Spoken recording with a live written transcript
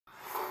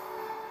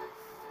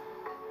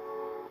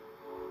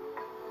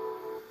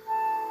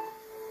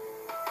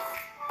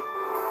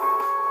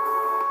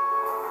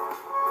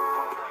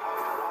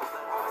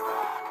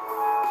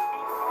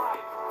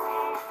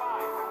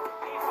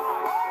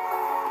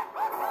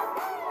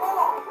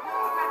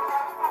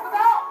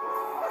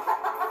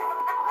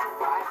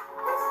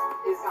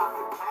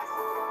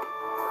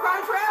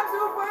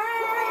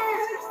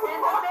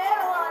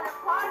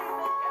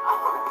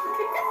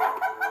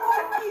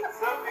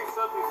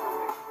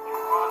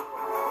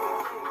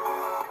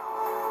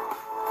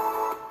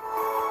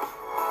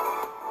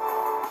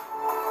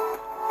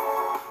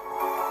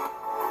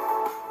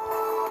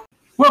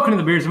Welcome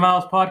to the Beers and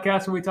Miles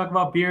podcast, where we talk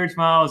about beers,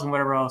 miles, and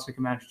whatever else we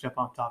can manage to jump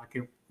on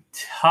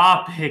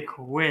topic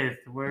with.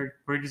 We're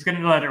just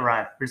gonna let it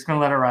ride. We're just gonna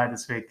let it ride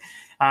this week.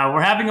 We're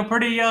having a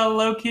pretty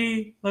low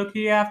key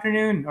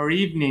afternoon or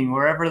evening,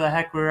 wherever the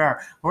heck we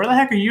are. Where the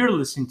heck are you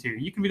listening to?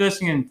 You can be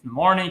listening in the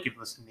morning. You can be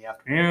listening in the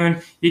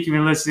afternoon. You can be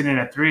listening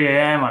at 3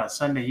 a.m. on a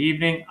Sunday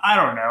evening. I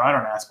don't know. I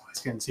don't ask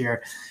questions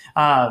here.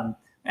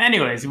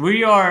 Anyways,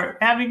 we are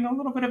having a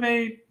little bit of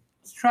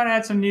let's try to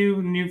add some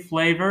new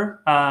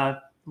flavor.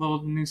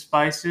 Little new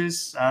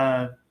spices.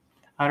 I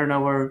don't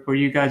know where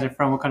you guys are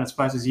from, what kind of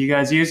spices you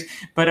guys use,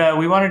 but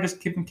we want to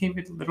just keep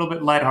it a little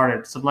bit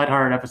lighthearted. Some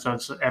lighthearted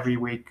episodes every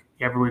week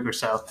or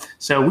so.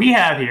 So we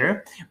have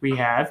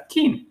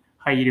Keen.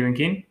 How you doing,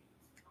 Keen?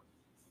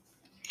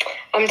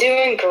 I'm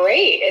doing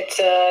great. It's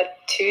a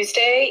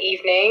Tuesday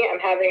evening. I'm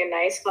having a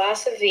nice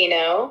glass of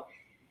vino.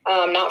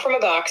 Not from a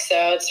box,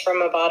 though. It's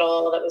from a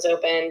bottle that was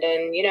opened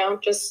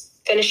and,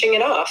 just finishing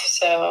it off.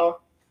 So,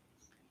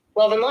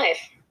 loving life.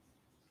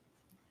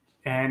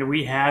 And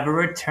we have a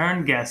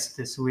return guest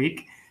this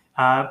week,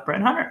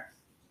 Brent Hunter.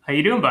 How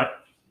you doing, bud?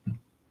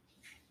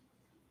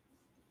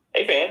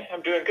 Hey, man.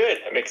 I'm doing good.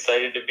 I'm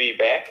excited to be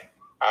back.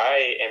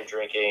 I am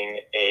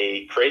drinking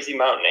a Crazy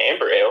Mountain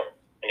Amber Ale,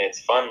 and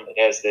it's fun.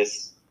 It has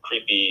this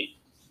creepy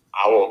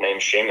owl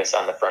named Seamus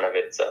on the front of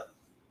it. So.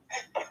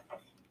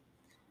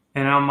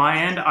 And on my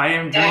end, I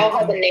am drinking... The owl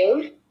has a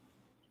name?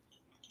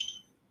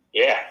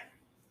 Yeah.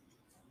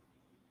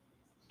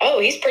 Oh,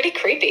 he's pretty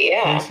creepy,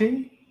 yeah. Is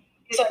he?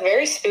 He's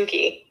very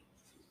spooky.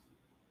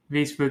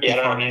 Be spooky. Yeah, I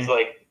don't know. He's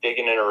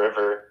digging in a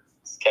river,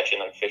 catching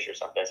fish or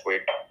something. It's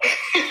weird.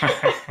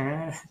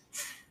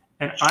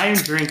 And I am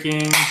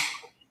drinking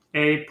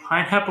a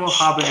pineapple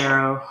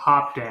habanero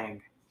hop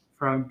dang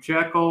from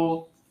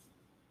Jekyll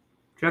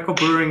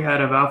Brewing out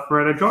of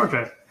Alpharetta,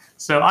 Georgia.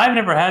 So I've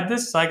never had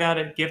this. So I got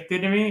it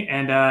gifted to me,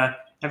 and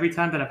every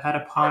time that I've had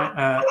a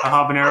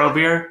habanero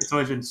beer, it's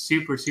always been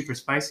super, super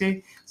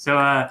spicy. So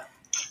I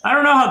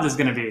don't know how this is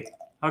going to be.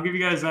 I'll give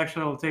you guys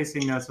actual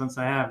tasting notes once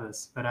I have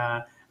this, but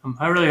I'm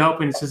really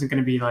hoping this isn't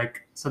going to be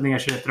something I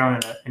should have thrown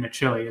in a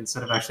chili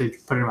instead of actually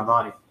putting it in my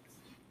body.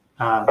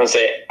 I would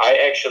say I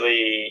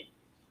actually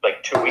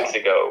 2 weeks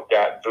ago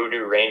got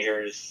Voodoo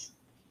Ranger's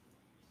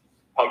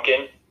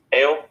pumpkin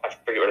ale. I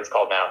forget what it's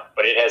called now,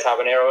 but it has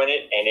habanero in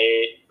it, and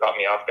it caught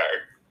me off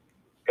guard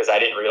because I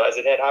didn't realize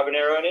it had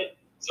habanero in it.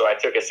 So I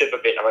took a sip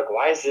of it, and I'm like,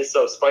 "Why is this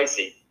so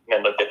spicy?" And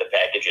then looked at the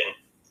package, and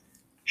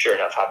sure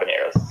enough,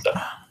 habaneros. So.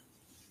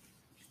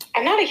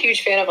 I'm not a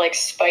huge fan of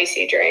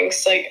spicy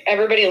drinks.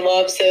 Everybody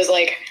loves those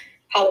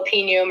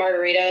jalapeno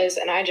margaritas,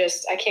 and I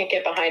can't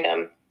get behind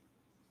them.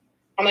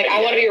 I'm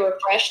I want to be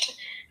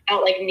refreshed,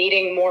 not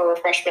needing more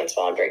refreshments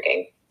while I'm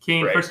drinking.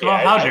 King, right. First of all,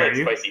 how dare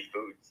you? Spicy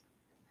foods.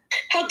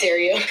 How dare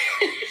you?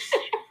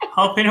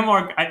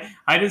 Jalapeno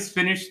I just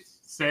finished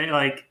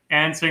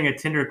answering a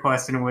Tinder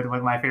question with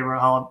what my favorite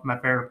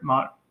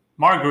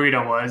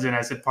margarita was, and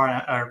I said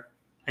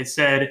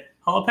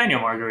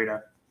jalapeno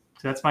margarita.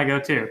 So that's my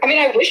go-to. I mean,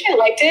 I wish I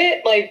liked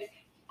it.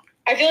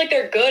 I feel like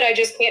they're good. I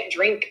just can't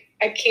drink.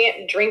 I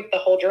can't drink the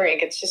whole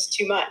drink. It's just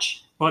too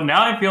much. Well,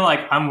 now I feel like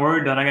I'm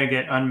worried that I'm going to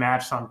get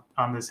unmatched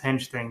on this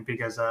Hinge thing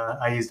because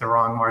I used the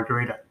wrong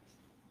margarita.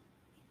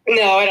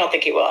 No, I don't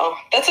think you will.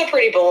 That's a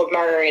pretty bold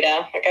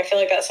margarita. I feel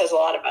like that says a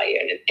lot about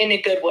you in a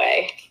good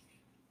way.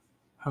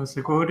 I was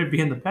like, what would it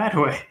be in the bad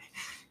way?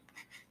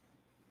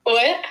 What?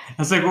 I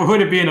was like, what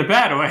would it be in a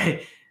bad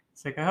way?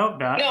 It's I hope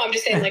not. No, I'm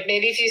just saying,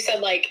 maybe if you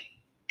said,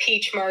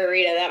 peach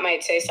margarita, that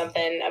might say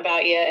something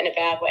about you in a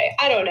bad way.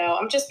 I don't know.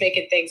 I'm just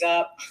making things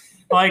up.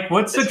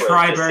 What's the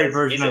tri-berry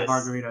version of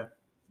margarita?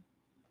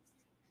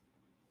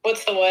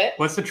 What's the what?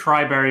 What's the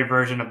tri-berry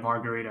version of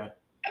margarita?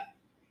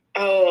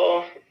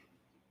 Oh.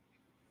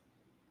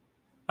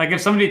 If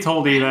somebody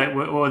told you that,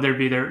 what would there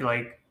be there?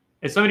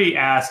 If somebody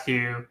asked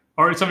you,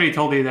 or if somebody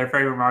told you their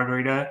favorite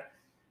margarita,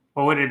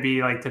 what would it be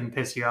to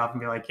piss you off and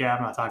be yeah,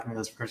 I'm not talking to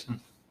this person?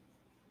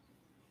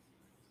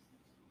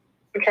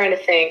 I'm trying to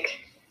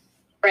think.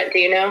 Brent, do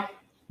you know?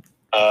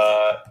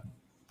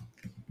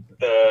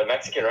 The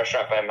Mexican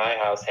restaurant by my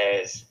house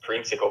has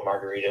creamsicle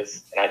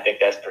margaritas, and I think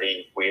that's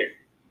pretty weird.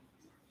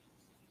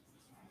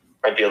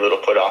 I'd be a little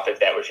put off if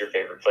that was your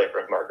favorite flavor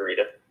of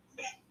margarita.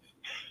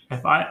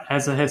 If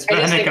as a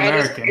Hispanic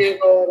American. I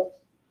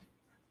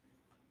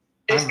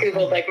just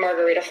Googled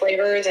margarita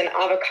flavors, and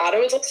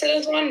avocado is listed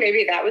as one.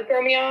 Maybe that would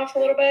throw me off a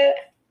little bit.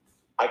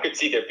 I could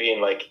see there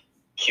being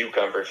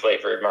cucumber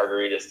flavored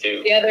margaritas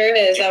too. Yeah, there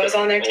is. That was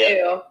on there too.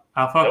 Yeah.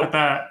 I'll fuck with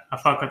that.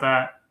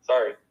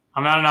 Sorry.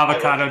 I'm not an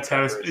avocado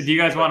toast. Do you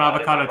guys want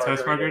avocado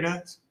toast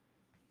margaritas?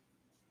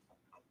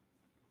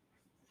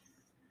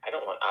 I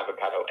don't want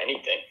avocado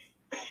anything.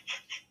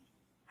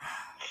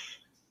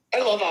 I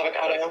love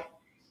avocado.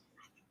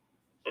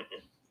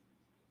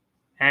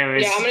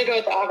 Anyways. Yeah, I'm gonna go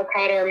with the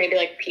avocado or maybe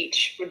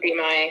peach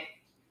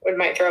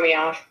might throw me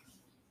off.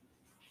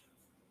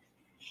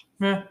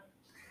 Yeah.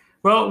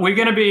 Well, we're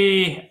gonna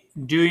be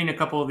doing a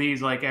couple of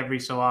these every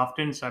so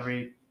often. So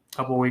every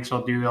couple of weeks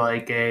I'll do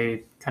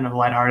a kind of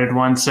lighthearted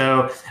one.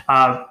 So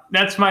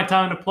that's my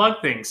time to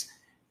plug things.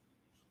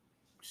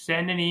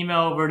 send an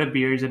email over to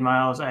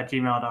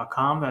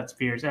beersandmiles@gmail.com. That's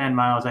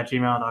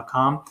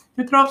beersandmiles@gmail.com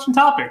to throw up some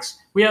topics.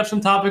 We have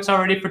some topics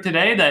already for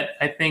today that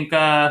I think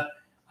I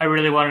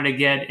really wanted to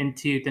get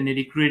into the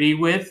nitty gritty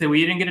with.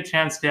 We didn't get a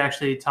chance to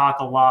actually talk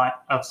a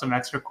lot of some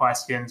extra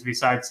questions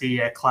besides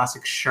the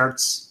classic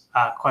shirts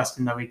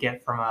question that we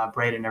get from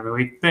Braden every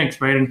week. Thanks,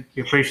 Braden.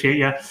 We appreciate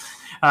you.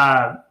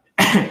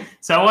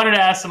 So I wanted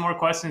to ask some more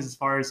questions as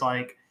far as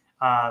like,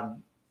 I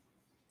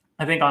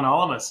think on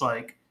all of us,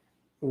 like,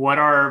 what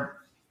are,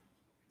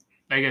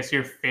 I guess,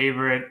 your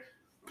favorite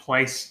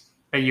place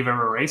that you've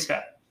ever raced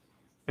at?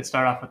 Let's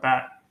start off with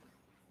that.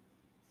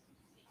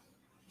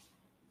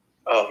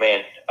 Oh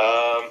man,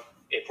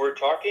 if we're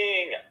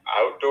talking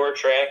outdoor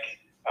track,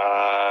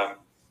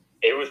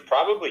 it was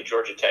probably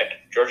Georgia Tech.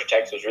 Georgia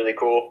Tech was really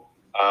cool,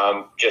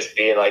 just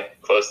being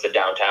like close to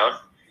downtown,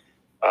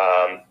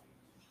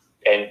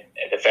 and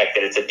the fact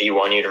that it's a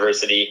D1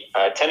 university.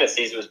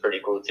 Tennessee's was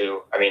pretty cool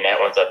too. I mean, that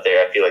one's up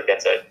there. I feel like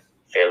that's a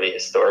fairly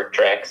historic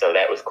track, so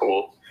that was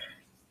cool.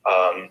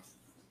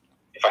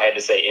 If I had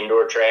to say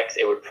indoor tracks,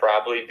 it would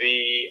probably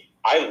be,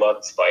 I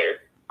loved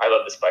Spire. I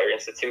love the Spire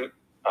Institute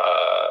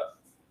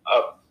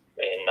up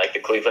in like the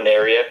Cleveland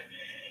area.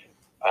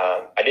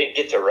 I didn't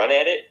get to run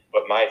at it,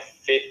 but my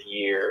 5th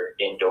year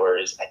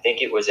indoors, I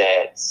think it was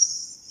at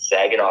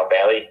Saginaw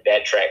Valley.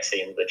 That track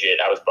seemed legit.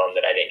 I was bummed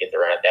that I didn't get to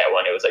run at that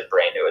one. It was like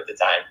brand new at the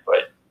time,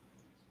 but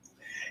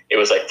it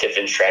was like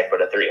Tiffin's track,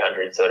 but a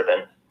 300, so it would have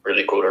been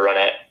really cool to run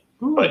at.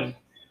 Ooh. But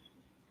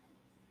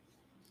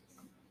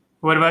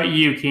what about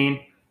you,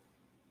 Keen?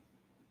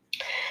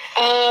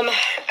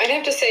 I'd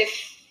have to say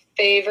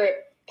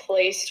favorite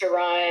place to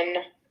run,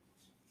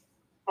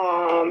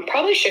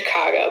 probably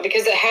Chicago,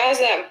 because it has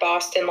that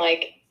Boston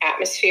like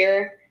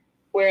atmosphere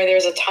where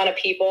there's a ton of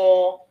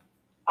people,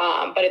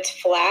 but it's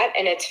flat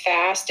and it's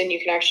fast, and you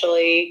can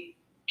actually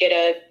get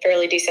a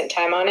fairly decent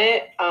time on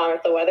it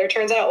if the weather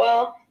turns out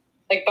well.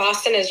 Like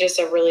Boston is just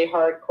a really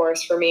hard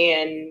course for me,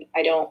 and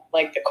I don't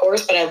like the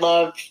course, but I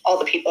love all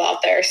the people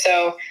out there.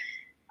 So,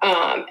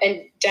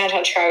 and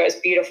downtown Chicago is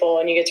beautiful,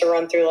 and you get to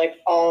run through like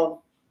all of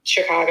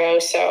Chicago.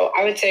 So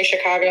I would say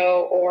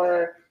Chicago,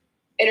 or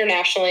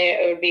internationally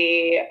it would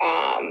be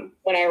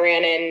when I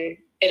ran in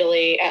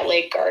Italy at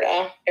Lake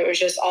Garda. It was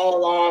just all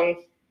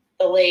along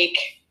the lake,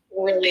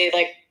 really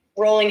like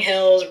rolling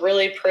hills,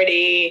 really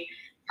pretty,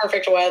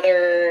 perfect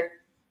weather,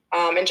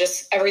 and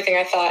just everything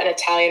I thought an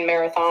Italian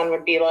marathon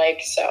would be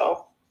like.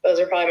 So those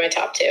are probably my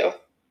top 2.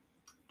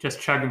 Just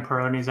chugging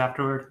Peronis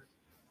afterward.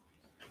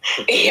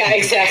 Yeah,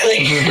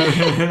 exactly.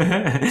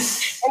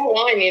 Or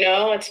wine,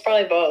 it's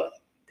probably both.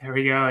 There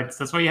we go.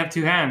 That's why you have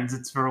 2 hands.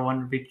 It's for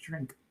one big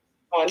drink.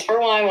 One's for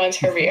wine, one's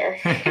for beer.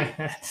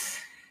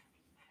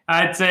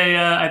 I'd say,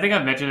 I think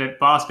I've mentioned it,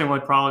 Boston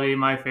would probably be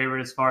my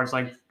favorite as far as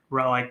like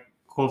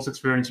coolest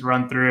experience to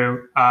run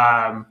through.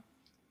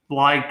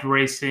 Liked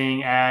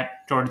racing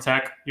at Georgia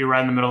Tech. You're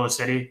right in the middle of the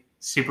city.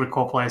 Super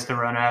cool place to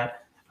run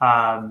at.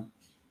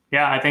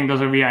 Yeah, I think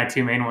those would be my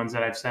 2 main ones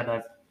that I've said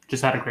I've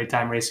just had a great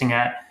time racing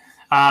at.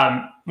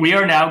 We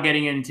are now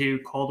getting into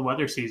cold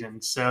weather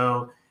season,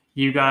 so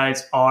you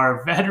guys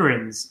are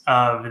veterans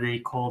of the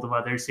cold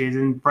weather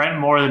season. Brent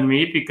more than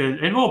me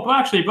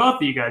actually both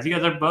of you guys. You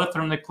guys are both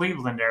from the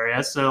Cleveland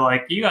area, so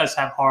like you guys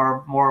have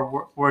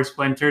worse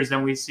winters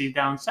than we see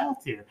down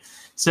south here.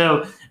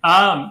 So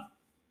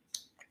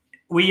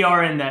we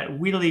are in that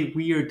really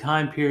weird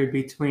time period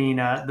between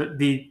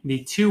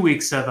the 2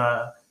 weeks of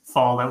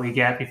fall that we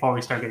get before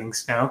we start getting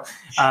snow.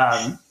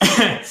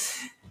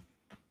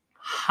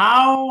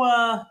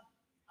 How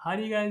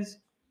do you guys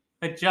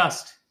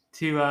adjust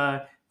to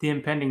the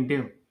impending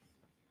doom?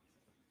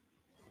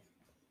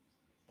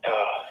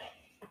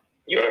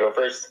 You want to go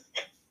first?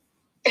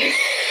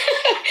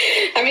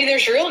 I mean,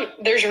 there's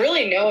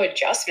really no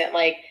adjustment.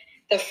 Like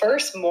the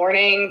first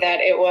morning that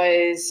it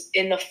was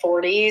in the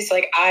 40s,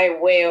 like I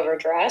way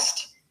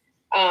overdressed.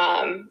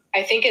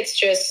 I think it's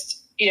just,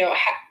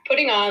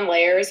 putting on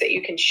layers that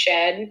you can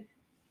shed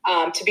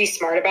to be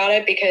smart about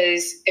it,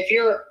 because if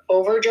you're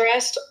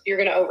overdressed, you're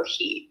going to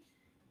overheat.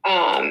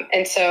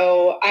 And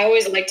so I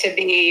always like to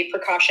be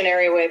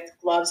precautionary with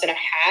gloves and a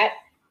hat,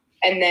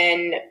 and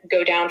then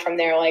go down from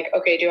there. Like,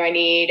 okay, do I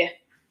need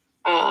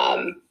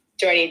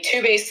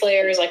 2 base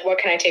layers? Like, what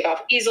can I take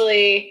off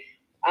easily?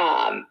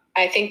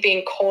 I think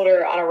being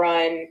colder on a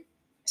run,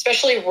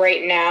 especially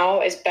right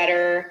now, is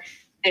better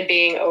than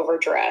being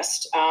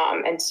overdressed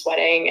and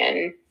sweating.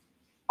 And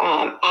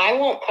I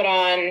won't put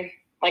on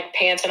like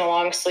pants and a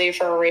long sleeve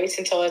for a race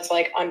until it's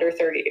like under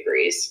 30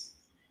 degrees.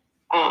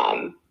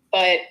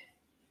 But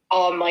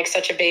I'm like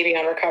such a baby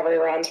on recovery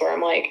runs where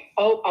I'm like,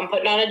 oh, I'm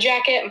putting on a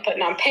jacket, I'm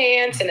putting on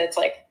pants, and it's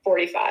like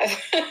 45.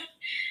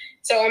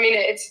 So, I mean,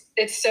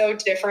 it's so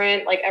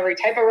different, like every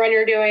type of run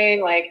you're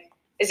doing. Like,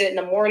 is it in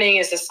the morning?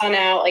 Is the sun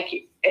out? Like,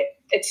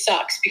 it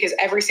sucks, because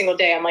every single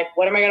day I'm like,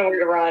 what am I going to wear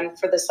to run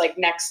for this like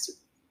next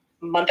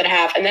month and a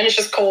half? And then it's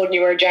just cold and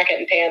you wear a jacket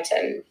and pants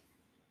and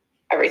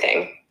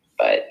everything.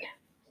 But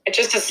it's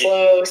just a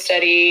slow,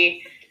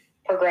 steady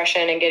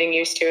progression and getting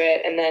used to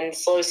it, and then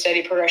slow,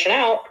 steady progression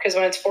out, because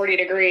when it's 40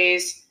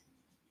 degrees,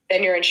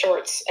 then you're in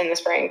shorts in the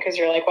spring because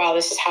you're like, wow,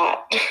 this is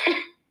hot.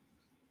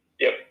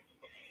 Yep.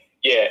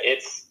 Yeah,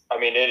 it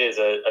is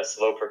a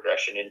slow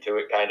progression into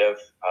it, kind of.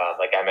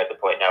 Like I'm at the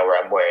point now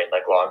where I'm wearing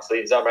like long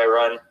sleeves on my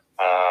run.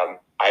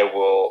 I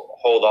will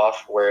hold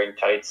off wearing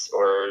tights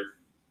or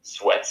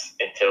sweats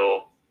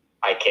until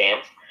I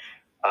can.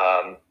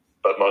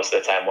 But most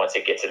of the time, once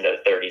it gets into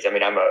the 30s,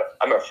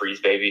 I'm a freeze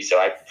baby, so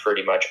I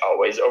pretty much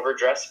always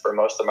overdress for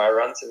most of my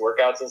runs and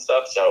workouts and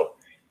stuff. So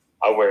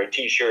I'll wear a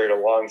t-shirt, a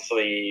long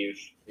sleeve,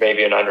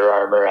 maybe an Under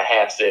Armour, a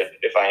half zip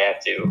if I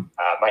have to.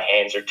 My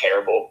hands are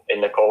terrible in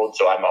the cold,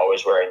 so I'm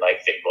always wearing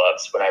like thick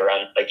gloves when I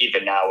run. Like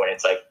even now when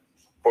it's like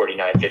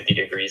 49, 50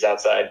 degrees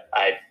outside,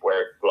 I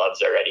wear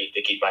gloves already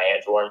to keep my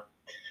hands warm.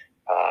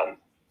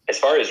 As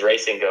far as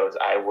racing goes,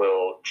 I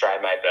will try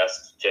my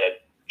best to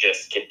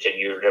just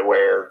continue to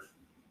wear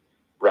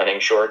running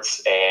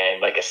shorts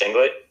and like a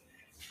singlet.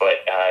 But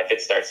if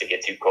it starts to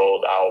get too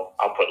cold,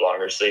 I'll put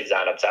longer sleeves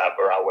on up top,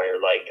 or I'll wear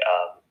like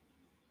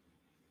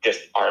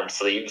just arm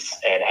sleeves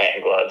and hat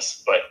and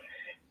gloves. But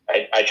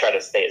I try to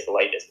stay as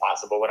light as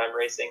possible when I'm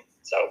racing.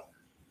 So,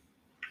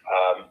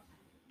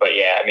 but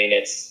yeah,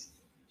 it's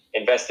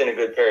invest in a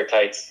good pair of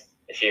tights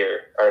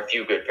or a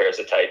few good pairs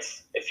of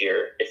tights if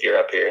you're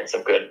up here, and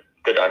some good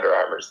Under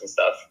Armours and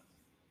stuff.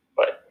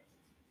 But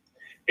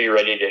be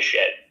ready to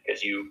shed,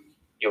 because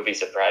you'll be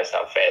surprised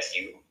how fast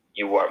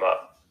you warm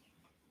up.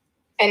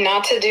 And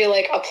not to do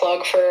like a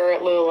plug for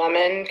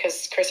Lululemon,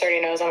 because Chris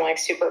already knows I'm like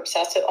super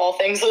obsessed with all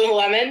things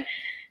Lululemon,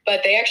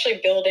 but they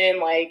actually build in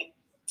like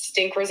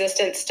stink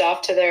resistant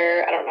stuff to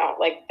their, I don't know,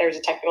 like there's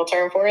a technical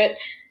term for it,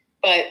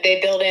 but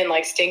they build in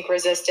like stink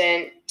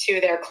resistant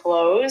to their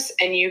clothes,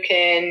 and you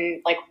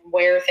can like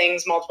wear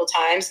things multiple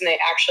times and they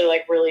actually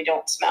like really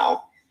don't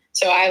smell.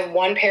 So I have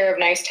one pair of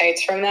nice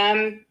tights from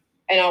them,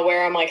 and I'll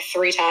wear them like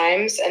 3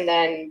 times and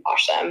then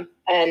wash them,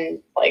 and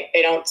like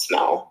they don't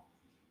smell.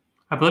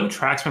 I believe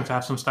Tracksmiths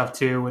have some stuff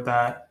too with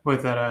that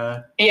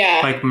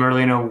yeah, like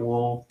merino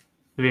wool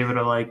to be able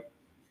to like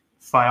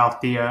fight off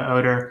the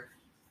odor.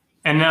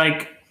 And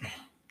like,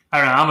 I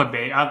don't know, I'm a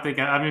baby. I think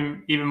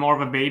I'm even more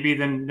of a baby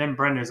than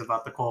Brenda's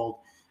about the cold.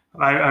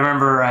 I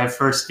remember I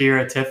first year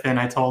at Tiffin,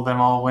 I told them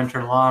all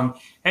winter long,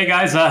 hey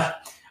guys,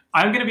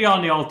 I'm gonna be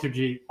on the Alter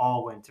G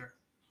all winter.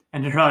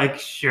 And they're like,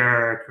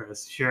 sure,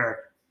 Chris, sure.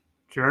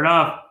 Sure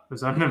enough, I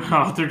was on the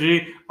Alter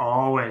G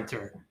all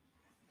winter.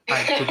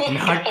 I did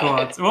not go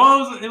out.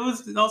 Well, it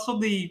was also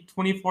the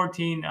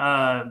 2014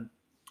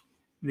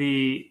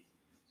 the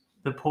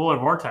polar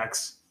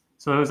vortex.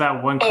 So it was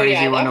that one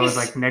crazy one that was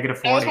like negative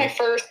 40. That was my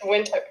first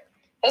winter.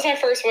 That was my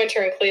first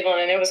winter in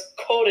Cleveland, and it was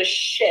cold as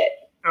shit.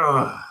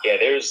 Ugh. Yeah,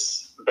 there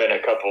was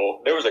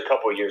a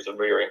couple years when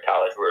we were in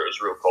college where it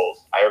was real cold.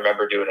 I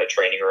remember doing a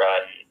training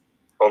run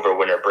over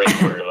winter break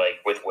where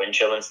like with wind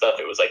chill and stuff,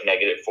 it was like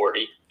negative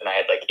 40, and I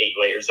had like 8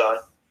 layers on.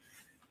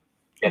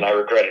 And I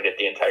regretted it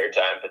the entire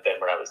time, but then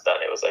when I was done,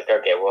 it was like,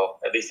 okay, well,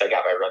 at least I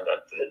got my run done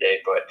for the day.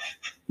 But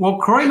well,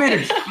 Croy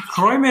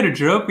made a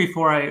joke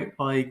before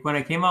when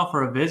I came out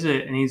for a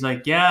visit, and he's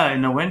like, yeah,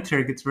 in the winter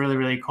it gets really,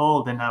 really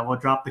cold, and we'll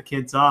drop the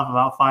kids off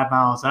about 5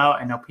 miles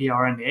out, and they'll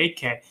PR in the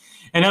 8K.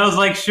 And I was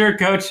like, sure,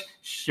 coach,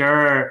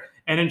 sure.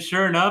 And then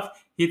sure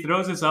enough, he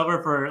throws us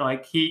over for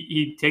like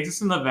he takes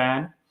us in the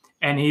van,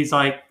 and he's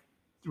like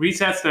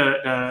resets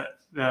the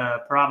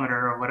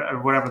barometer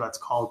or whatever that's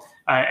called,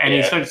 and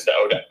he starts the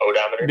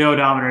odometer. The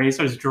odometer. And he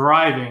starts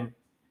driving,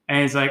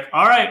 and he's like,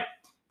 "All right,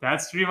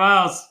 that's 3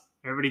 miles.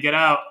 Everybody get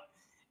out."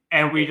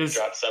 And we just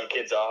drop some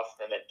kids off,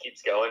 and then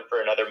keeps going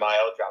for another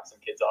mile. Drop some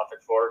kids off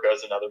at 4,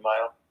 goes another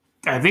mile.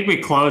 I think we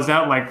closed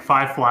out like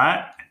 5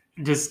 flat,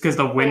 just because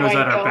the wind was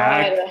at our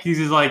back. He's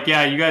just like,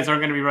 "Yeah, you guys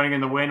aren't going to be running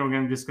in the wind.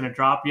 We're just going to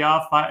drop you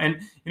off."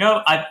 And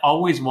I've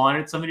always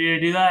wanted somebody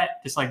to do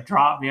that, just like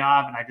drop me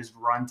off, and I just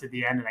run to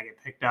the end, and I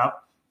get picked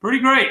up. Pretty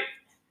great.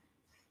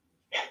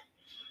 Yeah,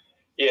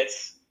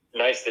 it's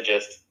nice to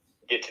just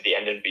get to the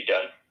end and be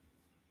done,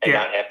 and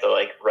not have to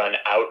like run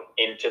out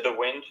into the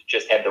wind.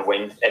 Just have the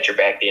wind at your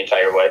back the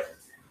entire way.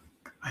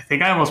 I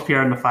think I almost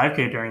PR'd in the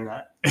 5K during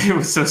that. It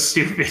was so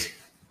stupid.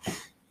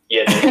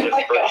 Yeah,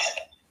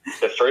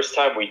 the first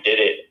time we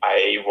did it,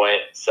 I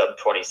went sub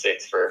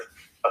 26 for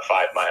a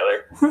 5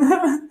 miler.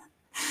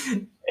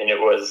 And it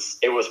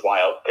was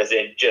wild because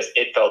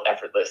it felt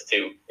effortless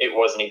too. It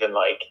wasn't even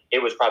like, it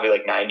was probably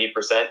like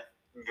 90%.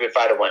 If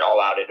I'd have went all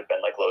out, it'd have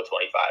been like low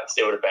 25s.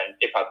 It would have been,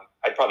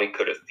 I probably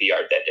could have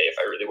PR'd that day if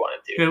I really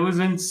wanted to. It was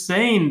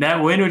insane.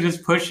 That wind was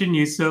just pushing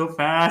you so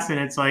fast, and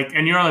it's like,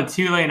 and you're on a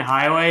 2-lane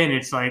highway, and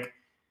it's like,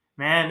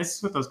 man, this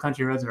is what those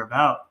country roads are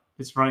about.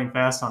 Just running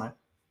fast on it.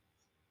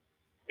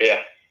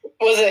 Yeah.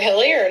 Was it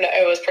hilly or no,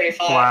 it was pretty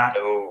flat?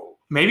 Oh,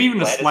 maybe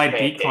even a slight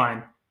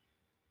decline.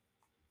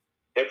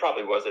 There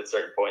probably was at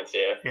certain points,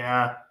 yeah.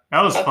 Yeah,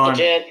 that was fun.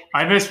 Legit.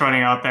 I miss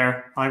running out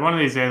there. Like one of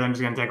these days, I'm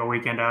just gonna take a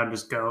weekend out and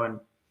just go and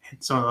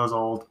hit some of those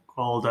old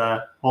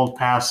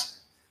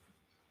paths.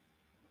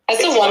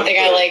 That's the one thing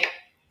I like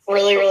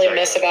really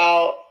miss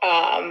about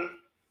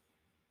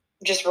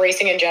just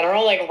racing in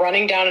general. Like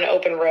running down an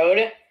open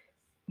road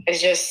is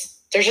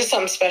just there's just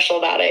something special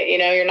about it. You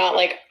know, you're not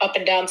like up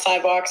and down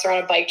sidewalks or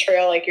on a bike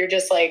trail. Like you're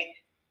just like,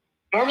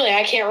 normally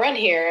I can't run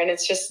here. And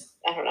it's just,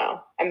 I don't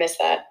know. I miss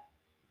that.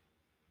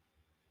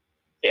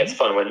 Yeah, it's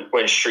fun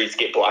when streets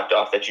get blocked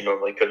off that you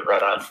normally couldn't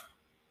run on.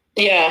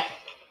 Yeah.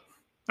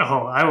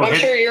 Oh, I'm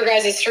sure your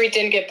guys' street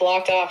didn't get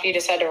blocked off. You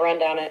just had to run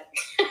down it.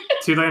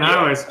 2-lane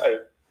highways.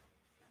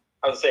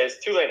 I would say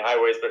it's 2-lane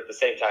highways, but at the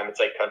same time, it's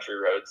like country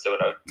roads. So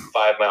in a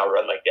 5-mile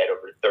run like that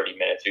over 30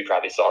 minutes, we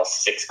probably saw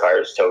 6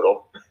 cars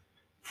total.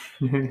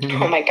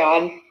 Oh my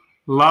God.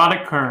 Lot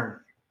of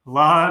current.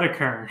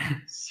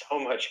 So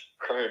much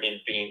current in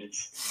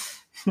beans.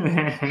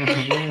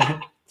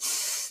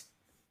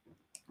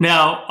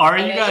 Now, are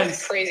you guys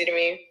just crazy to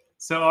me?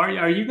 So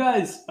are you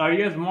guys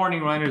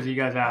morning runners? Or are you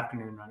guys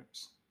afternoon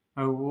runners?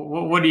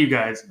 What do you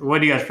guys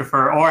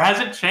prefer? Or has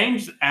it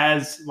changed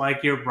as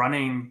like your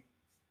running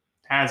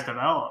has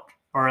developed,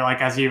 or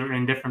like as you're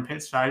in different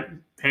pace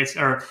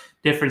or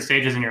different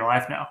stages in your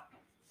life now?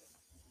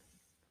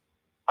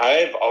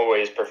 I've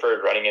always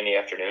preferred running in the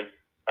afternoon.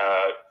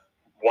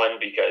 One,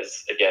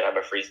 because again, I'm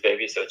a freeze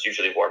baby, so it's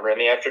usually warmer in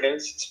the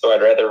afternoons. So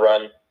I'd rather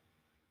run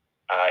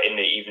in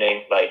the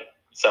evening, like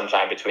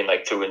sometime between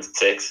like 2 and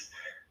 6.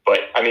 But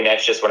I mean,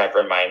 that's just when I've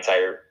run my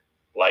entire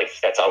life.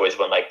 That's always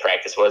when like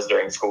practice was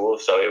during school.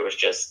 So it was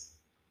just,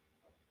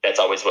 that's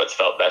always what's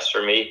felt best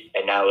for me.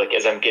 And now, like,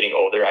 as I'm getting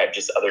older, I have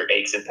just other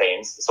aches and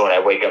pains. So when I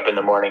wake up in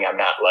the morning, I'm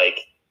not like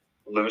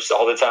loose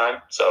all the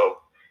time. So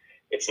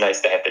it's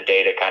nice to have the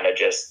day to kind of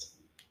just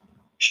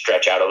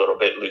stretch out a little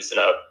bit, loosen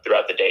up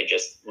throughout the day,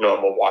 just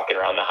normal walking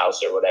around the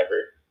house or whatever.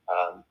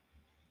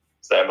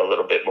 So I'm a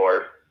little bit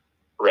more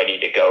ready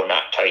to go,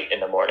 not tight in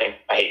the morning.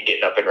 I hate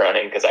getting up and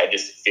running because I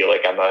just feel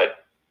like I'm a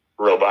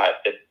robot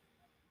that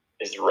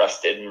is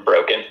rusted and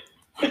broken.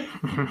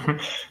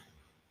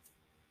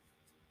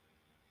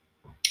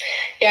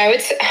 Yeah, I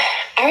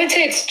would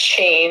say it's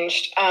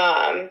changed.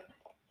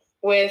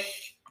 With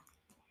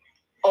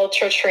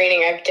ultra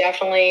training, I've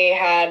definitely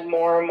had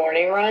more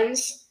morning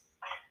runs.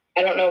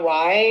 I don't know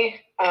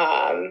why.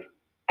 I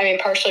mean,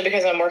 partially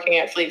because I'm working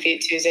at Fleet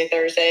Feet Tuesday,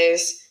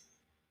 Thursdays.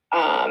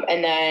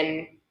 And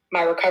then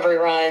my recovery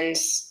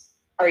runs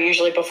are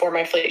usually before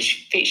my Fleet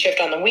Feet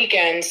shift on the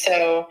weekend.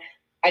 So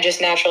I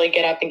just naturally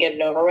get up and get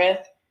it over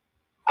with.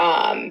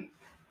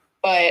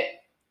 But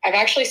I've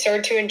actually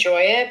started to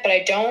enjoy it, but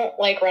I don't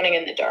like running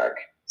in the dark.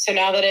 So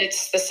now that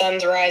the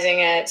sun's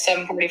rising at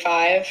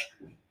 7:45,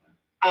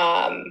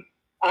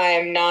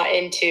 I'm not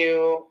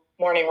into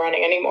morning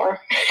running anymore.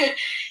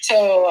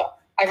 So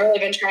I've really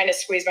been trying to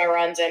squeeze my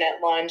runs in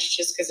at lunch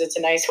just because it's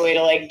a nice way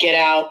to like get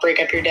out, break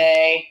up your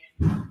day.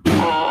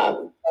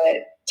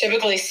 But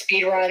typically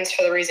speed runs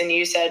for the reason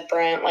you said,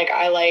 Brent, like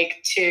I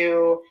like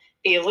to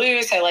be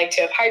loose. I like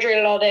to have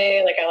hydrated all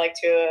day. Like I like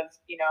to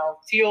have,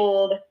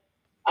 fueled.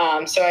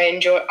 So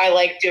I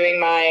like doing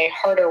my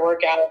harder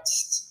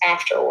workouts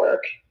after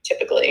work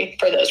typically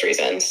for those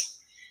reasons.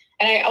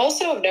 And I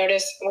also have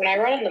noticed when I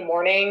run in the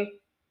morning,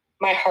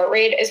 my heart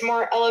rate is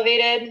more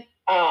elevated.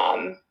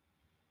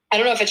 I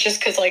don't know if it's just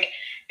because like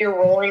you're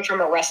rolling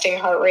from a resting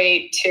heart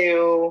rate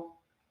to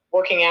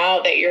working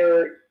out that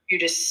you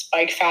just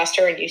spike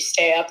faster and you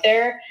stay up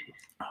there.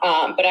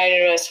 But I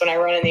notice when I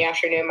run in the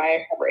afternoon,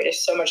 my heart rate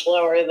is so much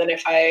lower than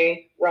if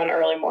I run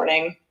early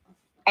morning.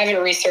 I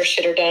haven't researched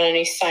it or done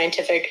any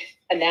scientific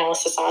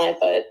analysis on it,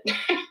 but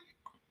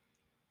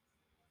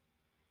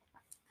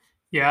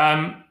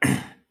yeah,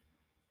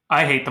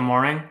 I hate the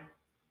morning.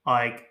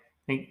 Like, I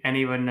think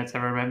anyone that's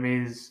ever met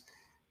me has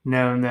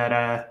known that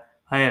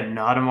I am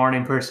not a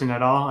morning person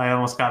at all. I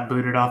almost got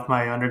booted off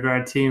my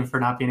undergrad team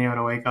for not being able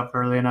to wake up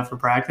early enough for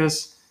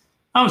practice.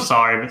 I'm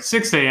sorry, but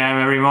 6 a.m.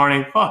 every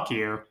morning, fuck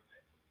you.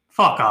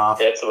 Fuck off.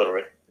 That's a little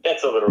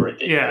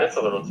ridiculous. Yeah. That's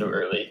a little too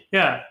early.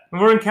 Yeah,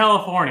 we're in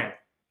California.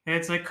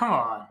 It's like, come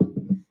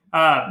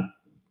on.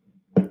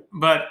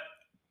 But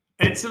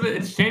it's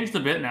changed a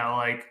bit now.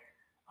 Like,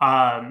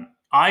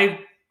 I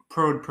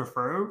would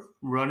prefer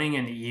running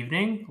in the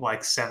evening,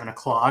 like 7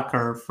 o'clock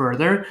or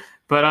further.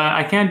 But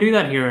I can't do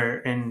that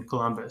here in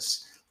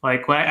Columbus.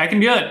 Like, when I can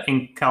do that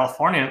in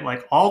California,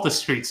 like all the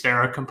streets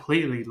there are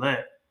completely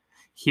lit.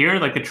 Here,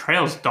 like the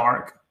trail's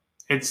dark.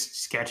 It's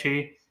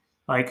sketchy.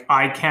 Like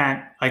I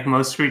can't, like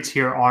most streets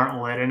here aren't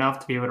lit enough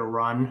to be able to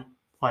run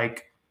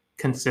like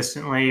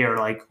consistently or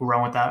like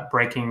run without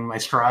breaking my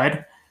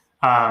stride.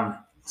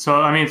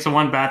 So I mean, it's the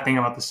one bad thing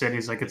about the city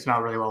is like it's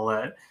not really well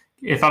lit.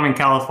 If I'm in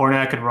California,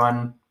 I could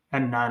run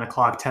at 9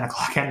 o'clock, 10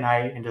 o'clock at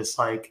night, and just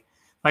like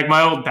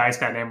my old dice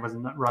guy name was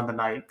Run the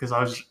Night because I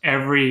was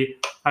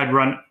I'd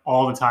run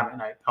all the time at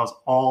night. That was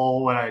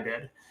all what I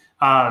did.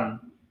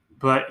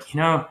 But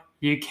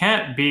you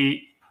can't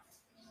beat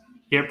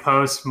your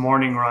post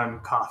morning run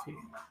coffee.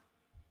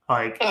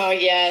 Like, oh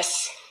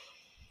yes,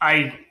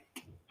 I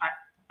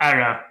don't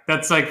know.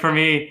 That's like for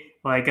me,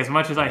 like as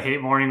much as I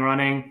hate morning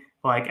running,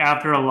 like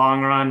after a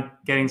long run,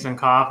 getting some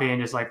coffee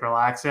and just like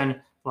relaxing,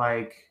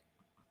 like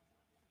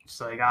just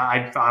like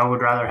I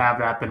would rather have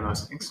that than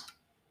most things.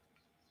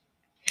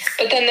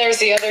 But then there's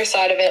the other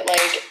side of it.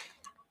 Like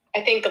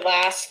I think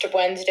last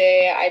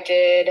Wednesday I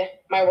did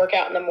my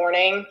workout in the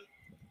morning,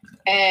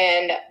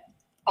 And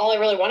all I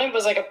really wanted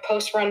was like a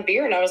post-run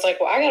beer. And I was like,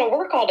 well, I got to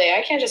work all day.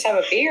 I can't just have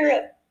a beer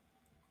at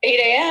 8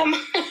 a.m.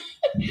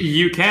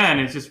 You can.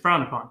 It's just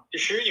frowned upon.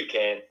 Sure you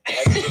can.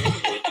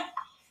 Absolutely.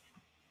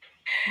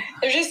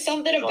 There's just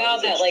something as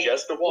about that. Like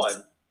just the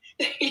one.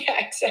 Yeah,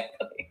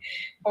 exactly.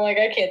 I'm like,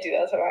 I can't do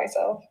that to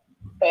myself.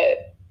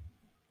 But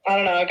I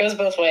don't know. It goes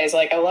both ways.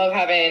 Like I love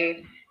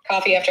having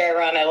coffee after I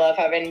run. I love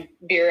having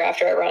beer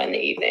after I run in the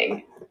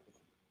evening.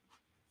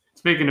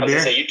 Speaking of beer,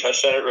 say you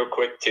touched on it real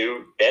quick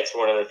too. That's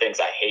one of the things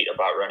I hate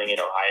about running in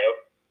Ohio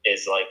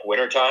is like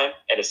wintertime.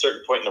 At a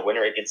certain point in the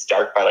winter, it gets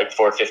dark by like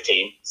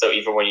 4:15. So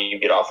even when you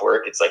get off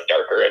work, it's like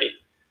dark already.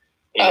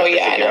 You have to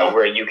figure out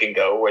where you can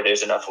go where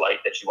there's enough light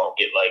that you won't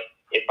get like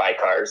hit by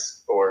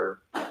cars,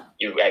 or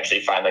you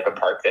actually find like a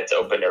park that's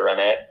open to run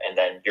at, and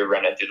then you're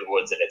running through the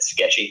woods and it's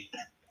sketchy.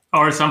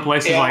 Or some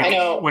places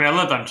when I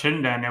lived on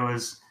Chittenden, it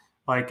was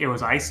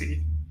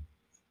icy.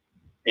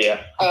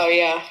 Yeah. Oh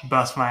yeah.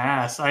 Bust my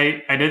ass.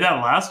 I did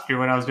that last year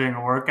when I was doing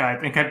a workout.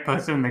 I think I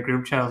posted in the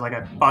group chat. I was like,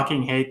 I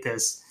fucking hate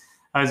this.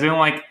 I was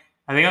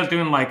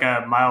doing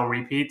mile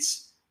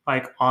repeats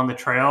like on the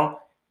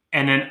trail,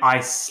 and then I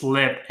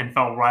slipped and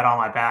fell right on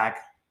my back,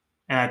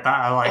 and I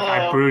thought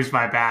I bruised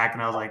my back,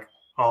 and I was like,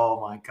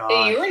 oh my god.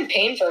 Yeah, you were in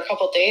pain for a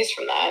couple of days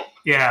from that.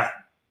 Yeah.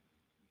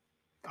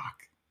 Fuck.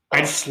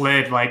 I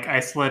slid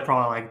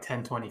probably like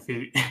 10, 20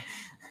 feet.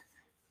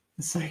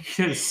 It's like,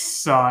 it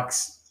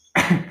sucks.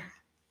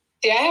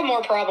 See, I have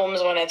more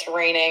problems when it's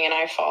raining and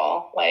I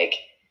fall. Like,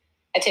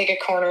 I take a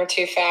corner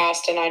too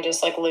fast and I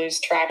just like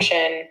lose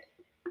traction.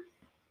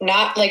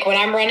 Not like when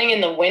I'm running in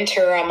the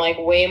winter, I'm like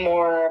way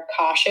more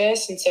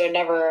cautious, and so I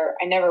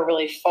never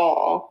really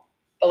fall.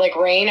 But like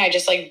rain, I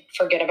just like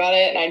forget about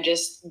it and I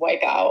just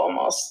wipe out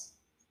almost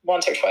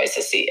once or twice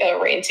a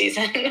rain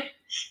season.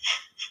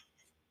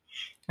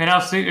 And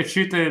I'll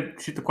shoot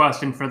the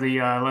question for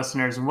the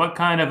listeners. What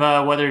kind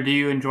of weather do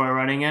you enjoy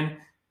running in?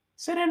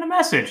 Send in a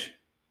message.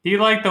 Do you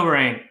like the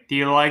rain? Do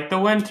you like the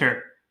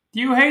winter? Do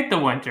you hate the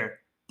winter?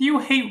 Do you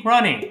hate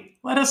running?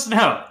 Let us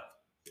know.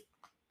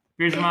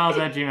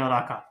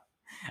 beersmiles@gmail.com.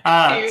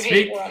 Do you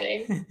hate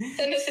running?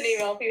 Send us an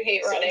email if you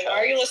hate running. Why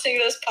are you listening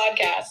to this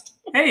podcast?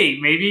 Hey,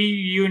 maybe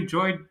you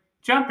enjoyed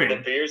jumping. The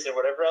beers and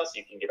whatever else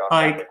you can get off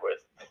topic with.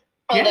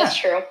 Oh, yeah. That's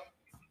true.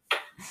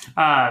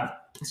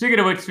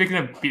 Speaking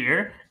of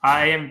beer,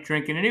 I am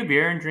drinking a new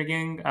beer and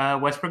drinking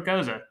Westbrook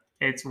Goza.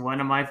 It's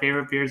one of my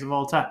favorite beers of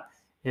all time.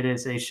 It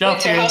is a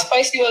shelf beer. So how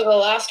spicy was the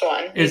last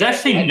one? It was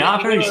actually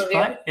not very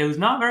spicy. It was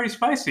not very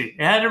spicy.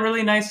 It had a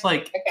really nice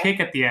kick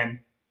at the end.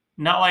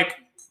 Not like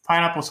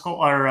pineapple skull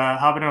or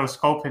habanero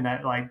sculpin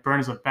that like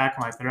burns the back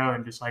of my throat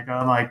and just like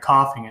I'm like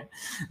coughing it.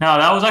 No,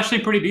 that was actually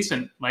pretty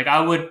decent. Like I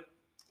would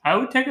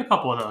take a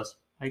couple of those.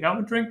 Like I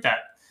would drink that.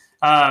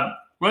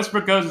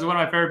 Westbrook Goza is one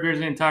of my favorite beers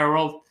in the entire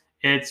world.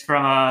 It's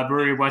from a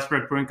brewery,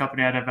 Westbrook Brewing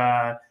Company out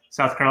of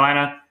South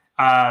Carolina.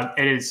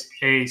 It is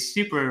a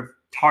super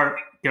tart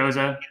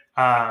Goza.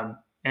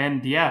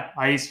 And yeah,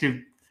 I used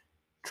to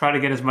try to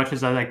get as much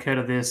as I could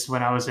of this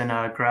when I was in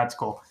grad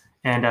school.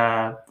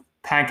 And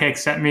Pancake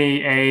sent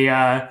me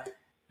a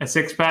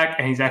 6-pack,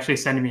 and he's actually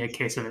sending me a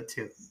case of it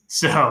too.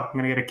 So I'm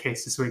gonna get a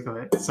case this week of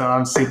it. So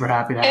I'm super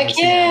happy to have this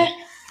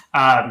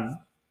again.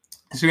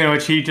 Speaking of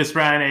which, he just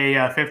ran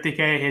a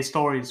 50K. His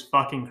story is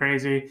fucking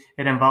crazy.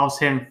 It involves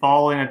him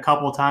falling a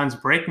couple times,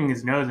 breaking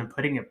his nose, and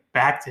putting it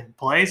back in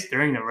place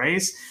during the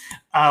race.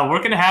 We're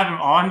going to have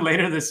him on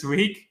later this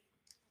week,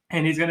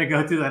 and he's going to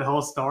go through that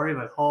whole story.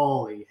 But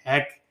holy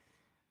heck,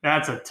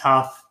 that's a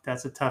tough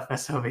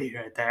SOB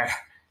right there.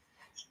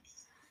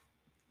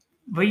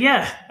 But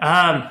yeah,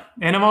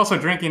 and I'm also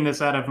drinking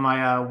this out of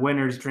my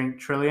winner's drink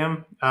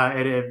Trillium.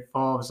 It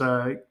involves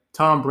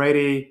Tom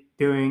Brady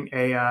doing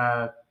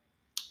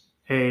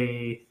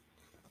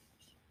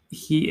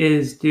he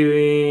is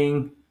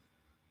doing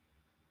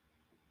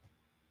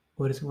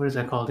what is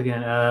that called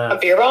again? A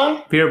beer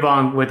bong? Beer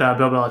bong with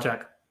Bill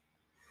Belichick.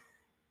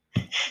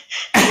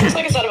 Looks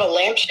like it's out of a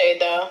lampshade,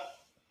 though.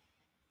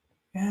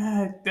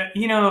 Yeah,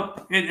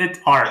 it's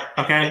art.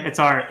 Okay, it's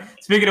art.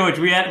 Speaking of which,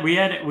 we had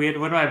one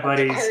of my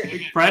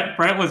buddies.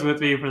 Brett was with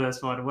me for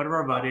this one. One of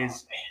our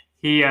buddies.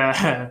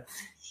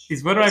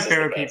 He's one of my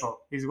favorite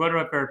people. He's one of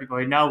my favorite people.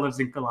 He now lives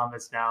in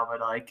Columbus now, but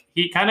like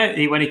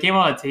when he came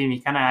on the team, he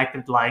kind of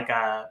acted like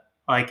a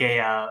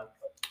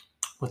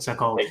what's that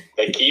called?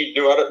 Like he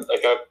knew how to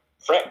like a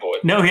frat boy.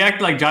 No, he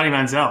acted like Johnny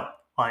Manziel.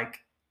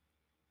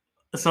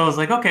 So I was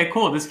like, okay,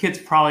 cool. This kid's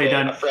probably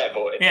done a frat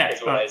boy. Yeah,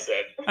 is what I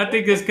said. I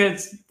think this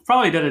kid's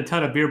probably done a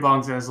ton of beer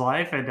bongs in his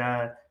life,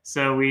 and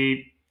so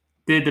we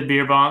did the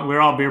beer bong. We were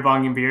all beer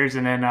bonging beers,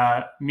 and then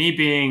me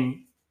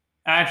being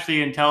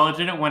actually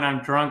intelligent when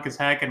I'm drunk as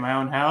heck in my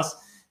own house,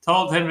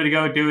 told him to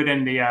go do it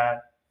in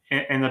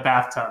the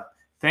bathtub.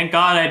 Thank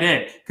God I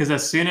did, because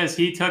as soon as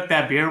he took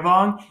that beer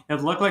bong,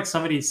 it looked like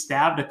somebody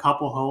stabbed a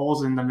couple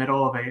holes in the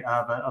middle of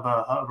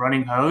a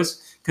running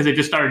hose, because it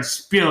just started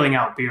spilling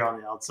out beer on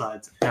the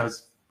outside. That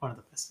was one of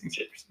the best things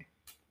I've ever seen.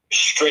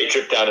 Straight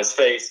drip down his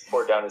face,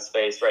 poured down his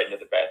face, right into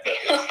the bathtub.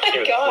 Oh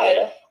my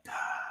God.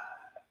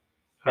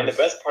 And the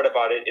best part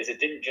about it is it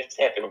didn't just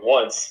happen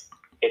once.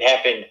 It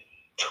happened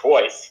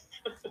twice.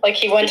 Like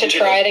he went to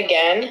try it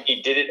again?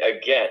 He did it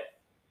again.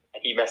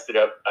 He messed it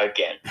up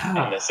again.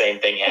 And the same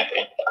thing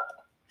happened.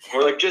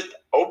 We're like, just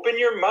open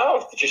your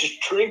mouth.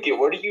 Just drink it.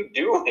 What are you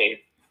doing?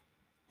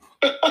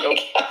 Oh my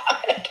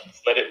God.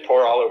 Just let it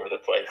pour all over the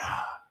place.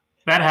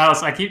 That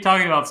house, I keep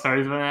talking about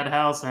stories about that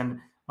house, and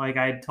like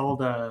I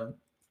told I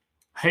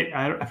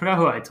forgot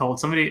who I told.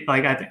 Somebody,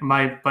 like I think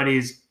my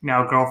buddy's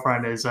now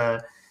girlfriend is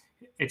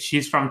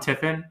she's from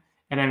Tiffin,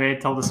 and I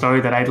told the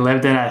story that I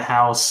lived in a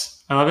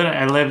house.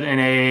 I lived in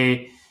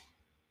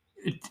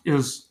it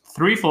was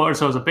 3 floors,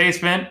 so it was a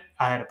basement.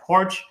 I had a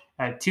porch.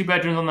 I had 2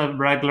 bedrooms on the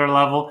regular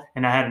level,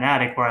 and I had an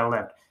attic where I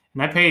lived.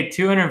 And I paid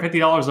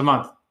 $250 a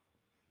month.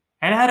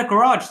 And I had a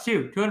garage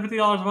too,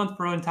 $250 a month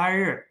for an entire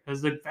year. It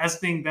was the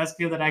best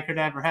deal that I could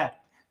have ever had.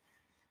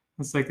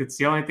 It's like it's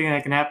the only thing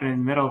that can happen in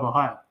the middle of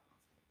Ohio.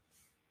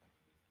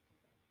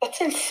 That's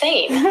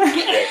insane.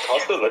 Yeah,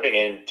 cost of living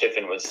in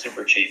Tiffin was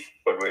super cheap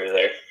when we were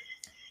there.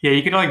 Yeah,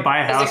 you could like buy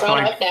a house for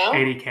like now?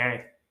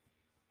 $80K.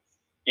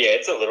 Yeah,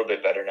 it's a little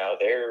bit better now.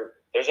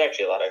 There's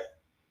actually a lot of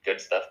good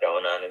stuff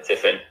going on in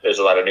Tiffin. There's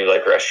a lot of new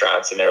like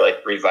restaurants, and they're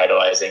like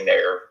revitalizing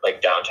their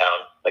like downtown,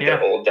 like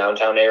their old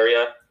downtown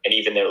area, and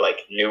even their like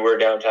newer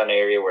downtown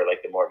area where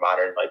like the more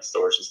modern like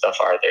stores and stuff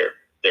are.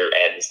 They're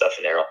adding stuff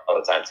in there all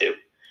the time too.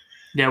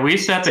 Yeah, we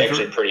used to have It's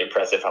actually pretty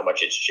impressive how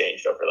much it's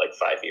changed over like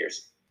 5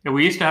 years. Yeah,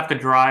 we used to have to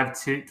drive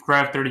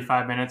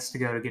 35 minutes to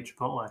go to get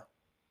Chipotle.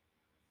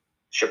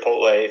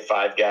 Chipotle,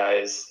 Five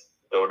Guys,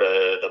 go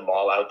to the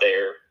mall out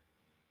there.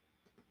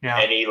 Yeah.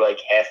 Any like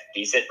half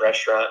decent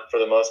restaurant for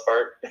the most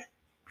part.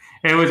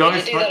 It was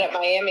always do that at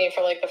Miami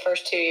for like the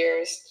first 2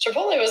 years.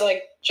 Chipotle was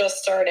like just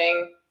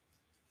starting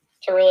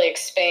to really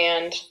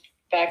expand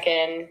back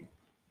in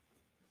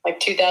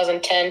like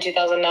 2010,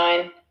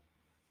 2009. Do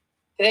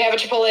they have a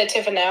Chipotle at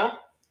Tiffin now?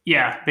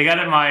 Yeah, they got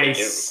it my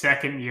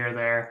second year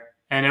there.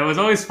 And it was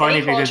always funny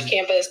any college because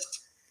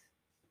campus.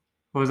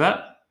 What was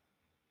that?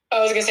 I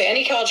was gonna say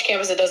any college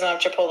campus that doesn't have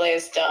Chipotle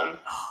is dumb.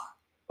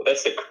 Well,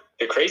 that's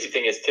the crazy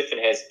thing is Tiffin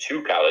has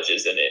 2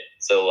 colleges in it.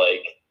 So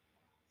like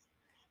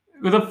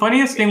the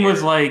funniest thing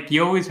was like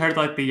you always heard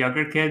like the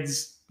younger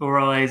kids were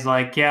always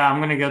like, yeah, I'm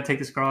gonna go take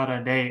this girl on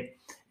a date.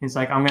 He's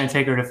like, I'm gonna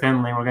take her to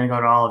Finley. We're gonna go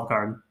to Olive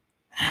Garden.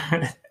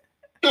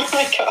 Oh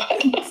my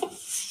God.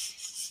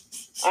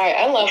 All right,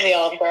 I love the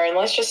Olive Garden.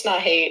 Let's just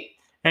not hate.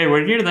 Hey,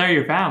 when you're there,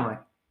 your family.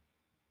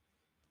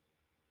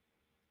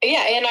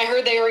 Yeah, and I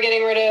heard they were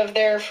getting rid of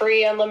their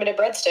free unlimited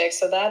breadsticks,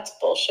 so that's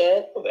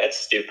bullshit. Well, that's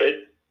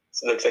stupid.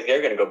 So it looks like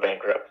they're going to go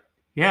bankrupt.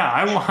 Yeah,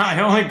 I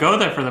only go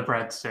there for the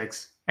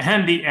breadsticks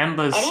and the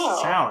endless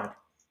salad.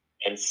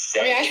 And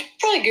salad. I should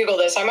probably Google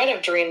this. I might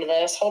have dreamed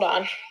this. Hold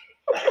on.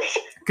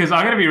 Because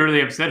I'm going to be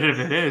really upset if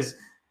it is.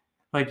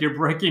 Like, you're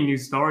breaking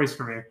news stories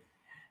for me.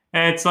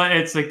 And it's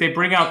like they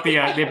bring out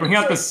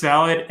the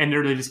salad and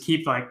they just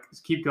keep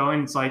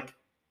going. It's like,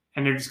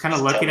 and they're just kind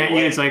of looking at you.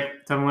 It's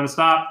like, tell me when to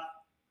stop.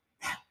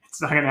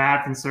 It's not going to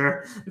happen,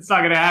 sir. It's not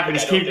going to happen.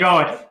 Just keep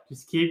going.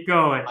 Just keep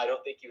going. I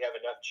don't think you have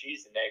enough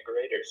cheese in that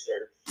grater,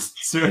 sir.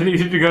 So I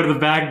need to go to the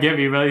back and get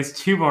me at least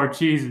 2 more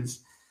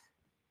cheeses.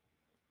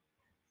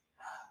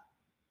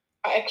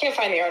 I can't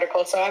find the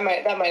article, so that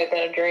might have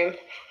been a dream.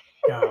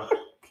 Oh.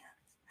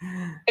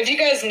 If you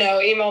guys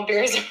know, email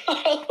beers.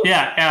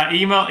 Yeah,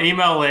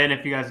 email in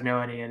if you guys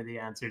know any of the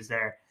answers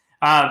there.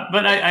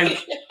 But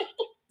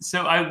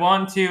so I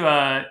want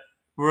to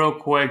real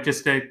quick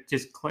just because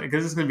this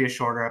is going to be a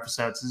shorter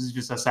episode. So this is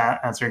just us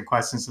answering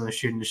questions and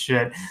shooting the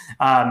shit.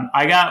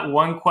 I got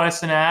one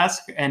question to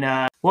ask,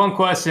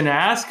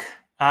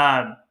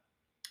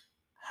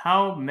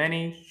 how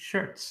many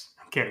shirts?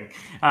 I'm kidding.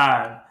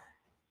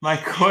 My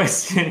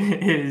question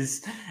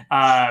is,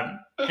 and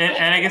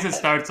I guess it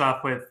starts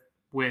off with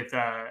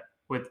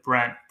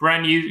Brent.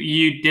 Brent,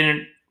 you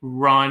didn't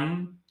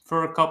run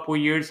for a couple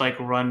years, like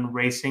run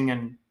racing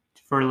and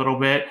for a little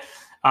bit.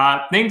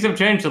 Things have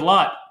changed a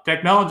lot.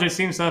 Technology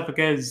seems to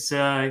is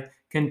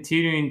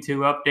continuing to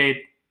update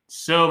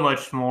so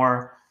much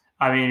more.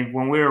 I mean,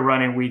 when we were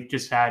running, we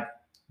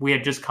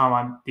had just come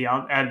on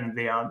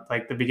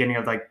the beginning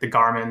of like the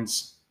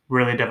Garmin's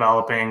really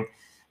developing.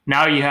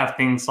 Now you have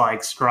things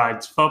like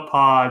Stride's foot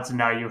pods, and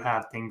now you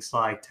have things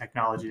like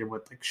technology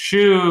with like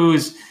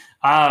shoes.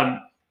 How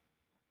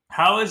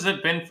has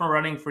it been for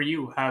running for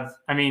you?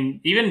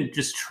 Even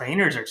just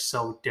trainers are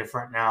so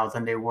different now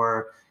than they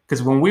were,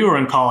 because when we were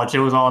in college, it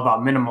was all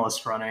about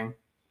minimalist running.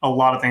 A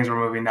lot of things were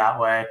moving that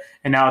way,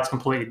 and now it's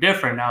completely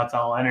different. Now it's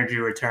all energy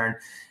return.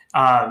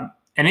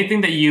 Anything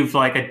that you've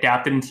like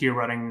adapted into your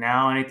running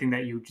now? Anything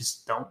that you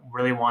just don't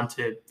really want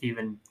to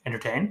even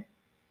entertain?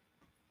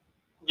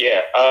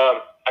 Yeah,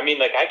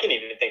 I can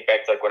even think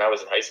back to like when I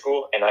was in high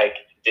school, and I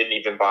didn't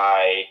even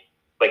buy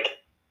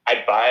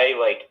I'd buy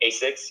like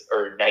Asics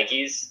or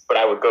Nikes, but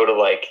I would go to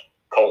like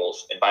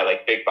Kohl's and buy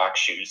like big box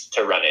shoes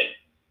to run in.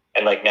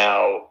 And like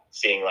now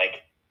seeing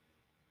like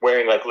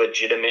wearing like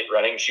legitimate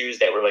running shoes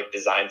that were like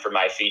designed for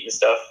my feet and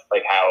stuff,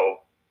 like how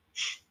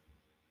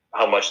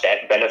much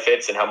that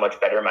benefits and how much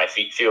better my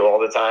feet feel all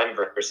the time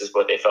versus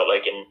what they felt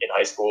like in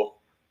high school.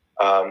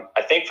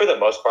 I think for the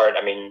most part,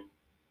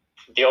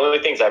 the only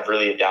things I've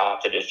really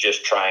adopted is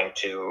just trying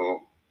to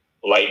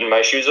lighten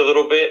my shoes a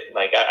little bit.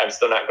 Like I'm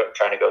still not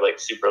trying to go like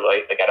super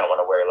light. Like I don't want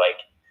to wear like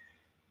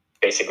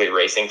basically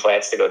racing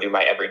flats to go do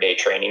my everyday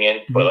training in,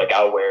 but like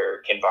I'll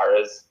wear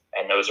Kinvaras,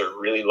 and those are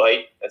really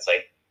light. That's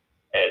like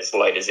as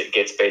light as it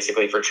gets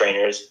basically for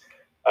trainers.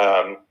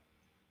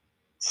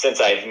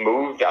 Since I've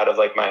moved out of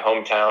like my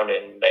hometown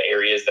and the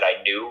areas that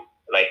I knew,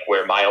 like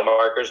where mile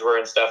markers were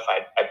and stuff,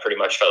 I pretty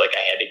much felt like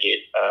I had to get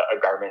a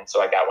Garmin.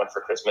 So I got one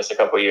for Christmas a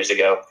couple of years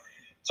ago,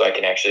 so I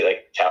can actually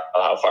like tell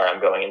how far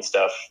I'm going and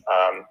stuff.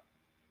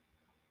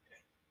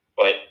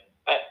 But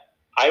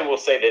I will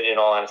say that in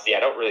all honesty, I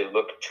don't really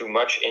look too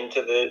much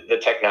into the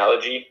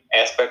technology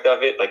aspect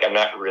of it. Like I'm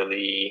not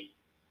really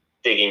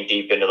digging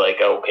deep into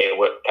like, okay,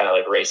 what kind of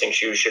like racing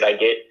shoes should I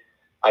get?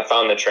 I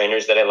found the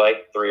trainers that I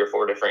like 3 or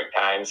 4 different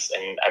times,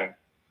 and I'm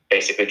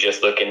basically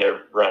just looking to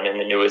run in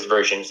the newest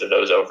versions of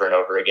those over and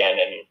over again.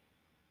 And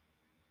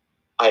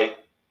I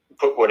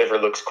put whatever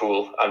looks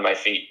cool on my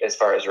feet as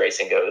far as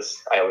racing goes.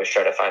 I always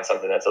try to find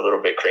something that's a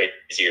little bit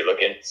crazier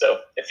looking.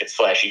 So if it's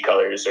flashy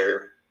colors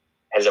or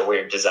has a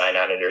weird design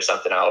on it or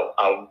something,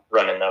 I'll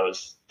run in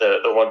those. The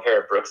one pair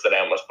of Brooks that I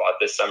almost bought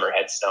this summer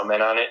had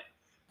snowmen on it.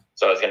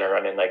 So I was going to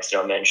run in like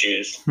snowman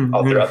shoes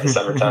all throughout the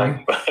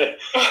summertime.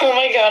 Oh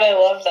my God, I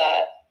love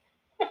that.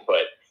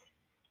 But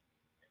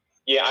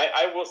yeah,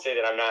 I will say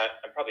that I'm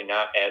probably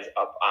not as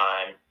up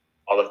on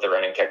all of the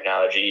running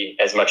technology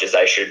as much as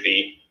I should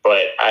be,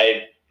 but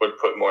I would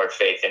put more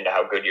faith into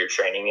how good your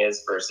training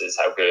is versus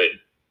how good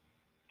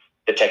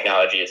the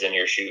technology is in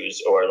your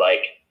shoes, or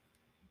like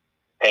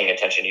paying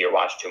attention to your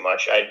watch too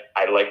much.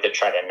 I like to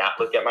try to not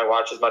look at my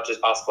watch as much as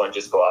possible and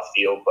just go off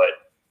feel, but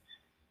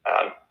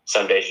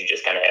some days you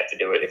just kind of have to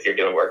do it if you're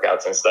doing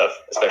workouts and stuff,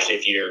 especially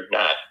if you're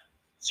not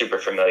super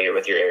familiar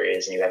with your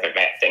areas and you haven't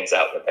mapped things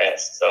out in the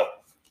past. So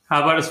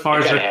how about as far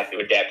as you kind of have to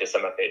adapt to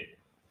some of it.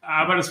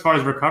 How about as far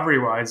as recovery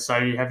wise? So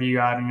have you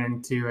gotten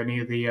into any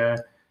of the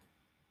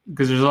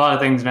because there's a lot of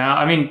things now.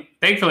 I mean,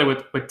 thankfully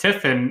with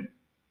Tiffin,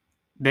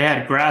 they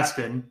had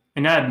Graston,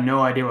 and I had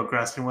no idea what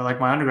Graston was. Like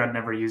my undergrad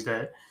never used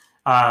it.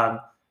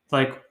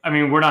 Like, I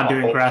mean, we're not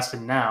doing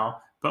Graston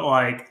now, but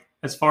like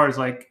as far as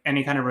like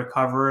any kind of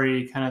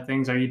recovery kind of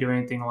things, are you doing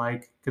anything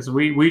like, because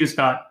we just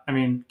got, I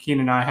mean,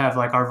 Keen and I have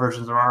like our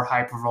versions of our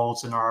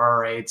Hypervolts and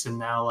our R8s, and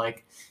now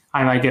like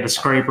I might get a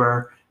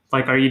scraper.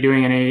 Like, are you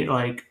doing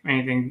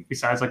anything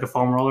besides like a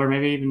foam roller,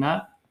 maybe even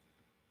that?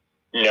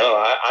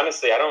 No,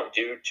 honestly, I don't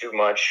do too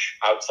much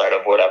outside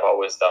of what I've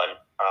always done.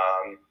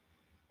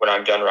 When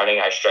I'm done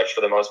running, I stretch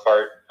for the most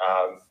part.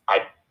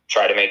 I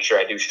try to make sure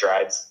I do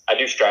strides. I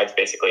do strides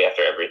basically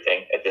after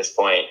everything at this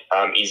point.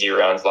 Easy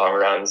runs, long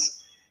runs,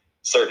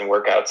 certain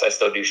workouts, I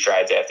still do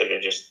strides after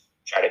to just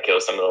try to kill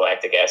some of the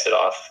lactic acid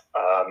off.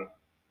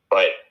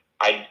 But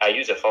I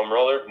use a foam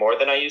roller more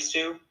than I used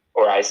to,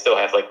 or I still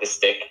have like the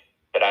stick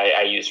that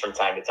I use from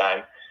time to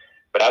time.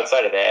 But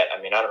outside of that,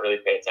 I mean, I don't really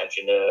pay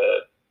attention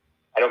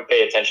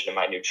to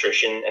my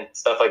nutrition and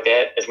stuff like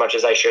that as much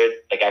as I should.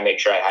 Like I make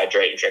sure I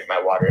hydrate and drink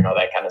my water and all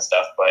that kind of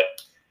stuff, but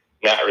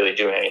not really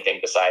doing anything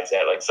besides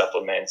that, like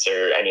supplements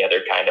or any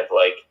other kind of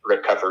like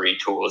recovery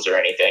tools or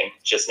anything.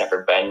 It's just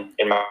never been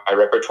in my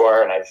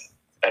repertoire, and I've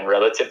been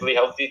relatively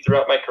healthy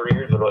throughout my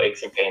career, little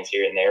aches and pains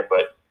here and there,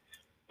 but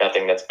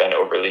nothing that's been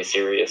overly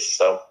serious.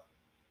 So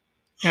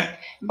yeah.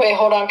 Wait,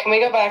 hold on. Can we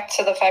go back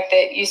to the fact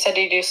that you said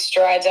you do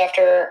strides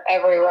after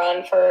every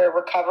run for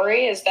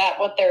recovery? Is that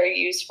what they're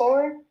used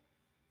for?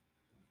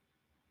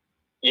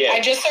 Yeah. I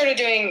just started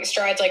doing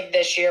strides like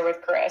this year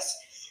with Chris.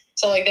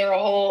 So like they're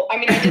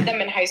I did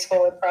them in high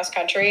school with cross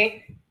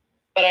country,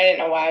 but I didn't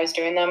know why I was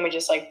doing them. We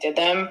just like did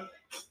them.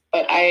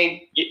 But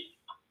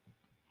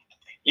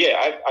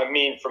Yeah, I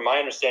mean, from my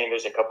understanding,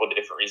 there's a couple of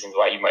different reasons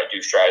why you might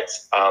do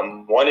strides.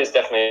 One is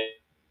definitely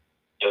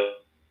to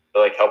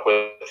like help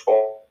with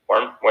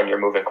form when you're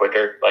moving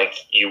quicker. Like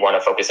you want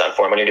to focus on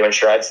form when you're doing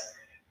strides.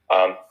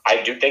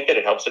 I do think that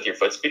it helps with your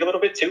foot speed a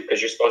little bit too,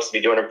 because you're supposed to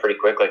be doing them pretty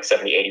quick, like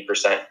 70,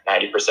 80%,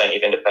 90%,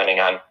 even depending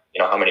on,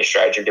 how many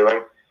strides you're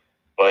doing.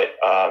 But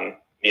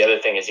the other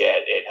thing is,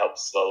 it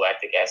helps slow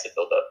lactic acid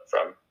buildup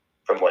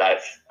from what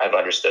I've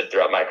understood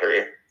throughout my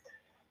career.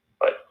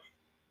 But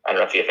I don't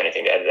know if you have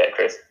anything to add to that,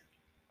 Chris.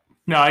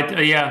 No,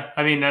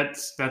 I mean,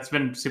 that's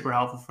been super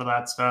helpful for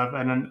that stuff.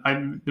 And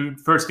then the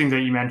first thing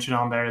that you mentioned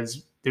on there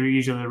is they're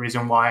usually the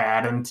reason why I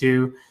add them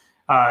to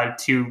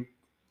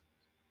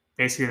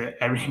basically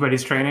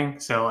everybody's training.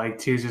 So like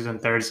Tuesdays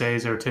and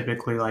Thursdays are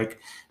typically like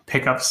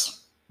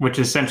pickups, which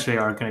essentially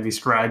are going to be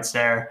strides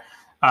there,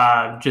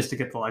 just to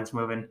get the legs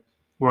moving,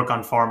 work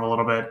on form a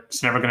little bit.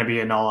 It's never going to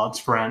be an all-out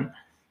sprint.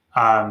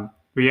 But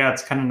yeah,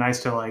 it's kind of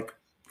nice to like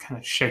kind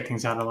of shake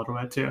things out a little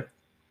bit too.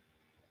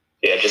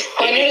 Yeah, just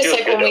I noticed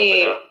like when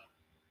we.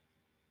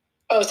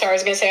 Oh, sorry. I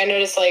was gonna say I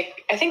noticed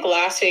like I think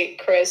last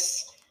week,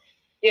 Chris,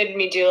 you had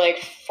me do like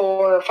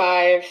 4 or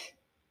 5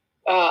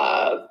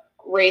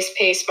 race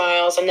pace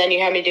miles, and then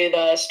you had me do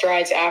the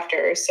strides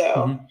after.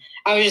 So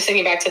I was just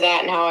thinking back to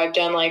that and how I've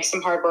done like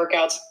some hard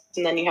workouts,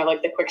 and then you have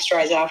like the quick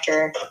strides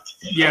after.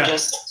 Yeah.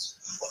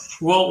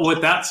 Well,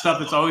 with that stuff,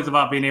 it's always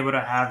about being able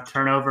to have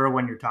turnover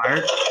when you're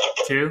tired,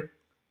 too,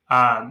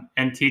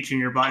 and teaching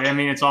your body. I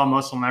mean, it's all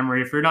muscle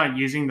memory. If you're not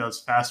using those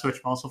fast twitch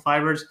muscle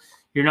fibers,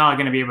 you're not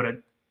going to be able to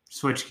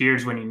switch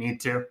gears when you need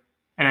to.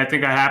 And I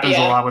think that happens a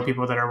lot with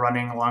people that are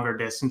running longer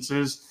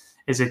distances,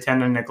 is they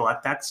tend to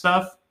neglect that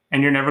stuff.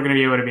 And you're never going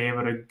to be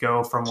able to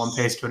go from one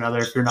pace to another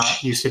if you're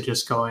not used to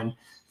just going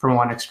from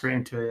one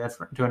extreme to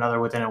another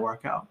within a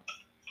workout.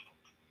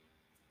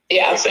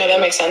 Yeah, so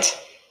that makes sense.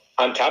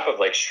 On top of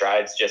like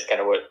strides, just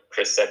kind of what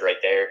Chris said right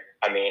there.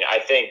 I mean, I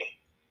think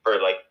for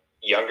like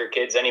younger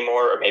kids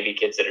anymore, or maybe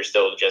kids that are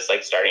still just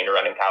like starting to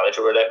run in college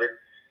or whatever,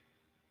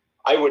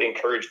 I would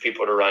encourage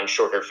people to run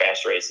shorter,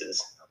 fast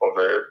races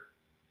over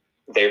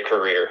their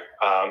career.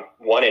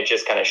 One, it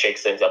just kind of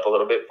shakes things up a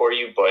little bit for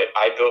you, but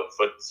I built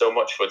so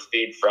much foot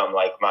speed from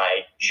like my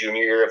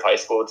junior year of high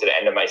school to the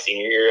end of my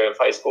senior year of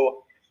high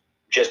school,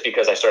 just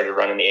because I started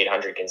running the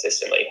 800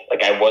 consistently.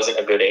 Like I wasn't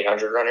a good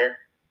 800 runner.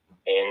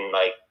 In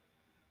like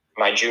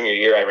my junior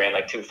year, I ran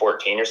like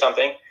 214 or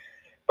something.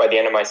 By the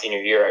end of my senior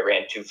year, I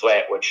ran 2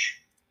 flat, which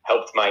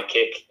helped my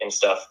kick and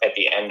stuff at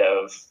the end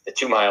of the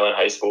 2 mile in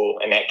high school,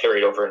 and that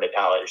carried over into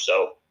college.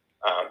 So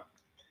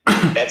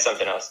that's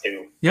something else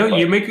too.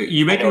 You make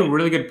a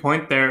really good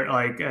point there.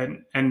 Like,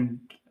 and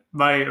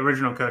my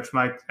original coach,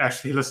 Mike,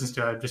 actually listens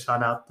to it. I just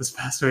found out this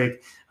past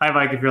week. Hi,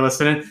 Mike, if you're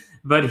listening.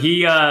 But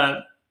he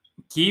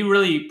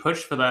really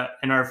pushed for that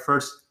in our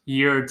first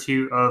year or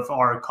two of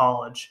our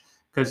college,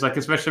 because like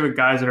especially with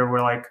guys that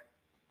were like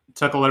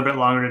took a little bit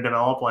longer to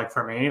develop. Like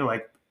for me,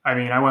 like I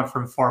mean, I went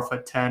from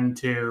 4'10"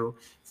 to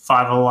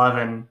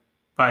 5'11"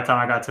 by the time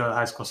I got to a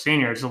high school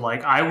senior. So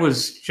like I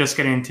was just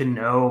getting to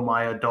know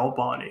my adult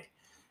body.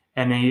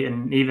 And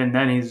even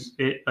then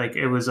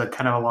it was a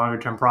kind of a longer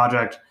term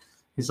project.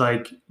 He's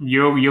like,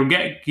 you'll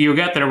get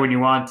there when you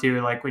want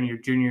to, like when you're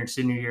junior and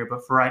senior year.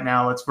 But for right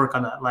now, let's work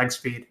on that leg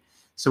speed.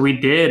 So we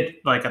did,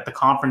 like at the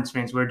conference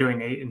meetings, we were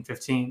doing 8 and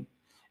 15.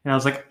 And I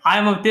was like,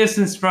 I'm a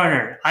distance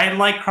runner. I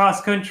like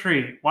cross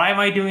country. Why am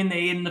I doing the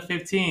 8 and the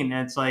 15?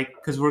 And it's like,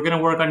 because we're going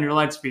to work on your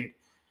leg speed.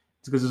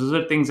 It's because those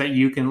are things that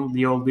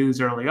you'll lose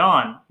early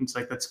on. It's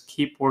like, let's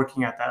keep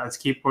working at that. Let's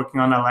keep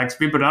working on that leg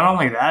speed. But not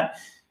only that,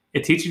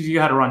 it teaches you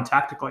how to run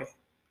tactically.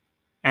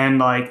 And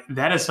like,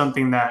 that is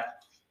something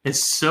that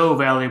is so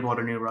valuable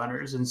to new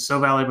runners and so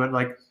valuable,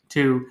 like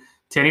to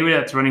anybody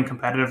that's running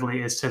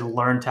competitively, is to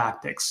learn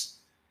tactics.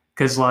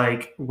 Because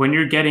like when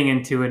you're getting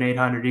into an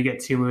 800, you get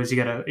 2 moves. You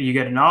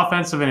get an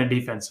offensive and a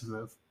defensive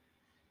move.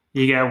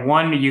 You get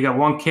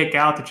one kick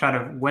out to try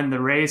to win the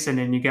race, and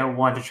then you get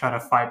one to try to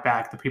fight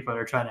back the people that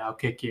are trying to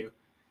outkick you.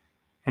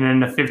 And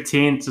then the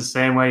 15, it's the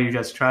same way. You're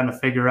just trying to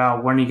figure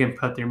out when you can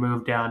put your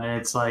move down. And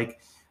it's like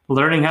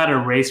learning how to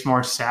race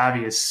more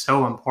savvy is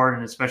so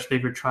important, especially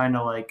if you're trying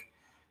to like,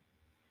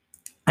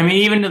 I mean,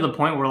 even to the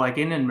point where like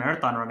in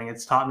marathon running,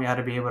 it's taught me how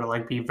to be able to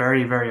like be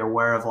very, very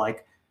aware of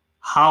like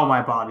how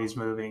my body's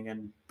moving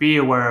and be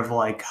aware of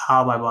like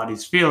how my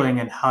body's feeling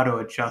and how to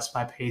adjust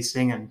my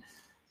pacing. And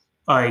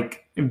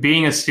like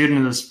being a student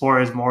of the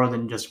sport is more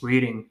than just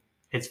reading.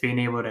 It's being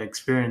able to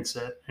experience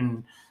it.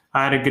 And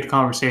I had a good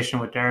conversation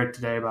with Derek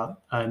today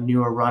about a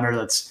newer runner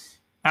that's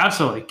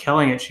absolutely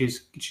killing it.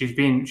 She's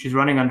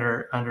running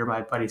under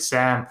my buddy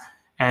Sam,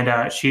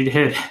 and she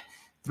did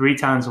 3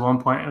 times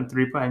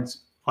 3 points,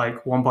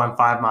 like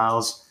 1.5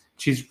 miles.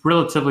 She's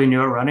relatively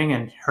new at running,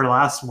 and her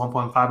last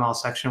 1.5 mile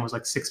section was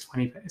like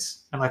 6:20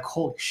 pace. I'm like,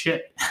 holy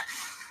shit,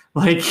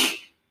 like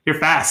you're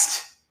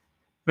fast.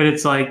 But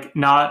it's like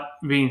not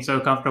being so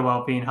comfortable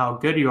about being how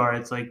good you are.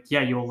 It's like,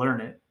 yeah, you'll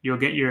learn it. You'll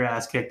get your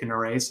ass kicked in a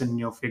race, and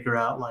you'll figure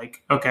out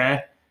like,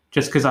 okay,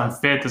 just because I'm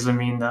fit doesn't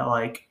mean that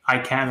like I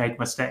can't make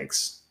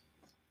mistakes.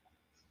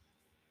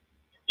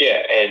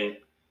 Yeah, and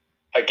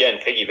again,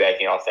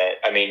 piggybacking off that,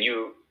 I mean,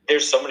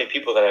 there's so many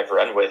people that I've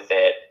run with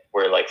that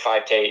were like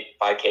 5K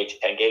to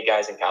 10K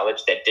guys in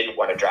college that didn't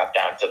want to drop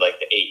down to like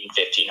the 8 and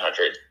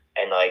 1500,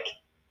 and like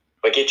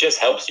it just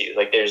helps you.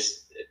 Like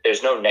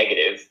there's no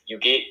negative. You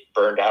get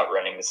burned out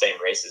running the same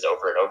races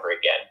over and over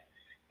again.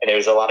 And there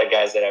was a lot of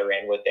guys that I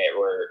ran with that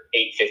were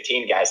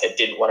 8:15 guys that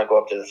didn't want to go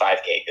up to the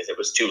 5K because it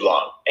was too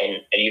long.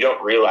 And you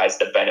don't realize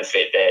the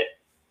benefit that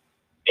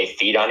they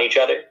feed on each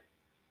other.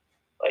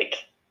 Like,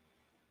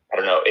 I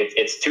don't know,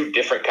 it's 2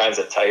 different kinds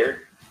of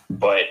tired,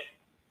 but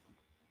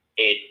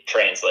it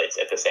translates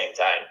at the same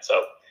time.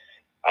 So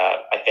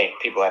I think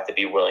people have to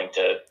be willing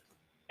to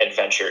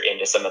adventure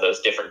into some of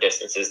those different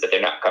distances that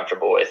they're not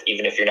comfortable with,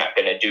 even if you're not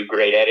going to do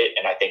great at it.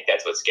 And I think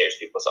that's what scares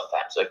people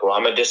sometimes. Like, well,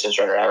 I'm a distance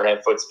runner. I don't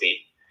have foot speed.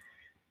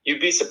 You'd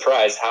be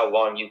surprised how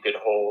long you could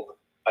hold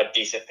a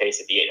decent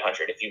pace at the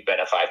 800 if you've been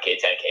a 5K,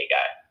 10K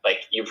guy.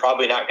 Like, you're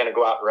probably not going to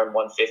go out and run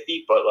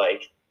 150, but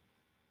like,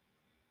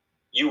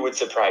 you would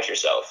surprise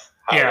yourself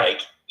how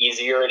like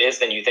easier it is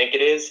than you think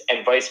it is,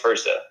 and vice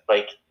versa.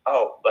 Like,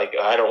 oh, like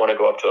I don't want to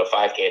go up to a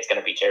 5K. It's going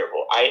to be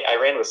terrible. I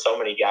ran with so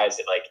many guys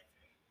that like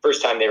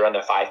first time they run the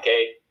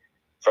 5K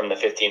from the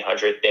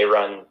 1500, they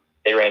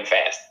ran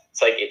fast.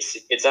 It's like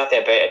it's not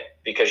that bad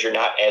because you're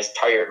not as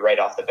tired right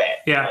off the bat.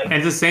 Yeah, like, and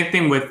it's the same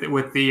thing with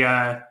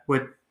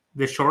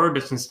the shorter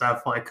distance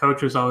stuff. Like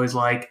coach was always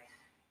like,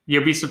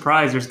 you'll be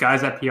surprised. There's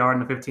guys that PR in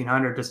the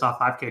 1500 just off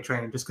 5K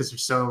training just because they're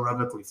so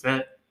aerobically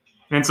fit.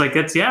 And it's like,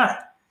 yeah.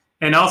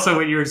 And also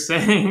what you were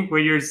saying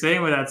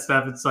with that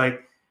stuff, it's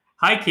like,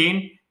 hi,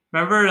 Keen.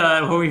 Remember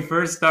when we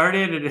first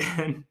started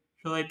and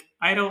you're like,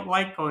 I don't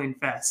like going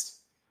fast.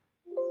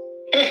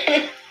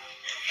 I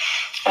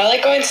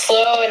like going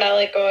slow and I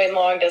like going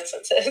long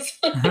distances.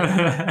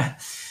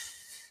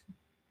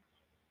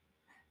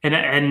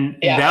 and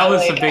Yeah, that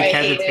was a big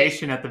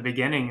hesitation at the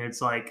beginning.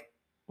 It's like,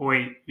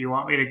 wait, you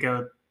want me to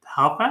go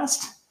how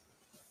fast?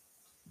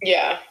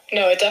 Yeah,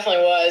 no, it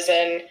definitely was.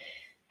 And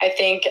I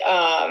think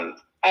I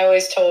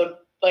always told,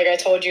 like I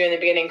told you in the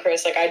beginning,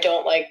 Chris, like I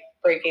don't like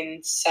breaking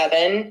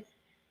 7.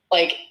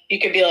 Like you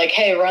could be like,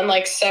 hey, run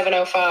like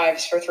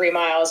 7:05s for 3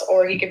 miles,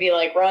 or he could be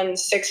like, run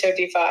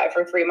 6:55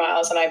 for 3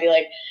 miles, and I'd be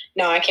like,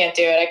 no, I can't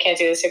do it. I can't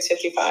do the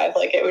 6:55.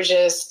 Like it was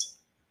just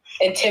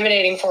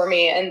intimidating for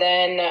me. And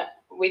then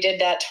we did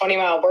that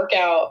 20-mile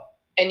workout,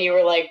 and you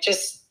were like,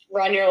 just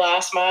run your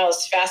last mile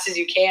as fast as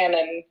you can.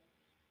 And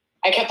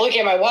I kept looking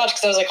at my watch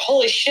because I was like,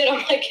 holy shit,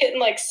 I'm like hitting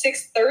like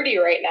 6:30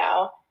 right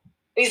now.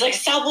 And he's like,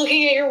 stop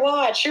looking at your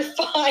watch. You're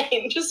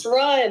fine. Just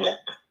run.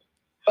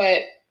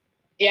 But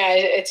yeah,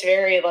 it's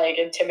very like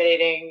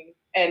intimidating.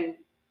 And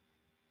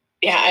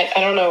yeah,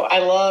 I don't know. I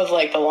love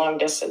like the long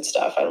distance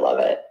stuff. I love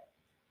it.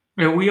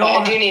 Yeah,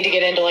 I do need to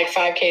get into like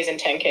 5Ks and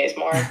 10Ks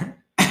more.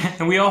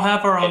 And we all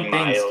have our own things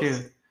miles.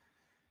 too.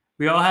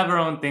 We all have our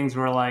own things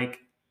where like,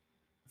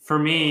 for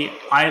me,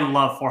 I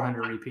love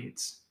 400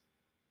 repeats.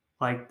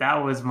 Like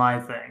that was my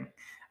thing.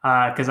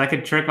 Because I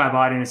could trick my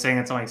body into saying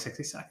it's only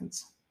 60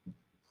 seconds.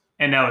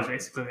 And that was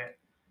basically it.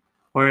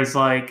 Whereas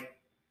like,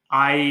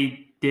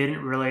 I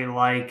didn't really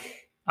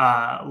like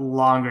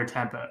longer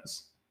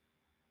tempos.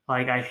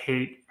 Like I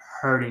hate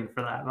hurting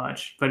for that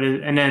much.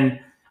 And then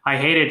I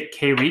hated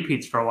K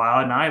repeats for a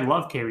while, and I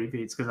love K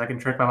repeats because I can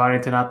trick my body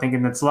into not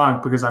thinking it's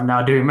long because I'm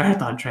now doing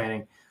marathon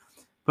training.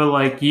 But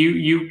like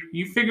you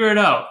figure it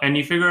out, and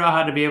you figure out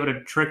how to be able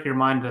to trick your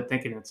mind into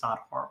thinking it's not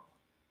horrible.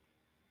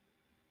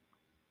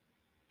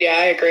 Yeah,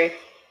 I agree.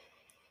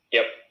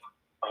 Yep,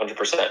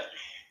 100%.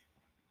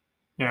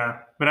 Yeah,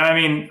 but I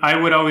mean, I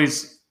would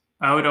always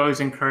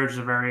encourage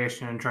the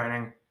variation in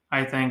training.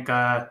 I think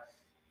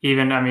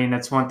even, I mean,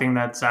 that's one thing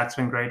that Zach's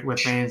been great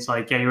with me. It's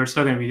like, yeah, you're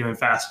still going to be doing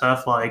fast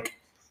stuff. Like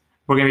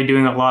we're going to be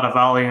doing a lot of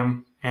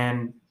volume,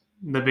 and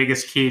the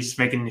biggest key is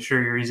making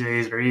sure your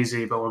easy are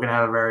easy, but we're going to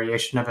have a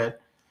variation of it.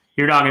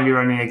 You're not going to be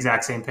running the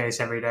exact same pace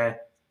every day.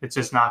 It's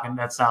just not going.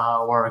 That's not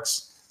how it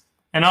works.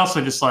 And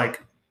also, just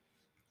like,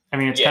 I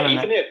mean, it's kind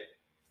of.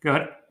 Go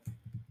ahead.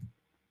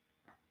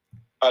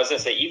 I was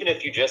gonna say, even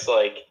if you just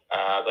like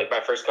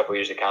my first couple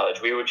years of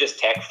college, we would just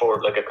tack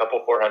forward like a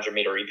couple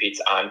 400-meter repeats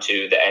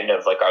onto the end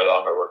of like our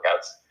longer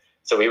workouts.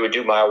 So we would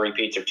do mile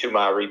repeats or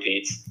 2-mile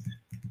repeats,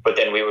 but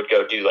then we would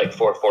go do like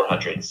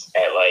 400s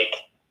at like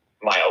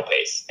mile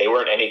pace. They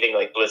weren't anything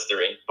like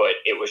blistering, but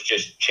it was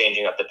just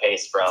changing up the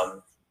pace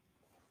from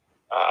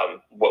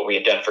what we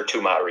had done for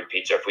 2-mile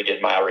repeats. Or if we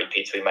did mile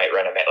repeats, we might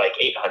run them at like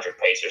 800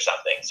 pace or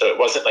something. So it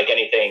wasn't like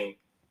anything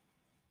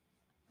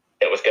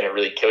that was going to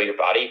really kill your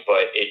body,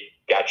 but it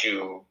got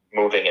you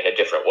moving in a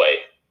different way.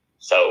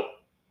 So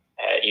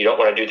you don't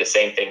want to do the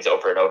same things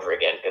over and over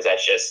again because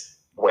that's just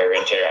wear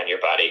and tear on your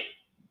body.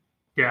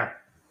 Yeah,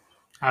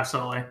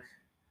 absolutely.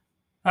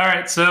 All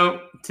right,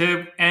 so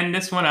to end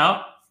this one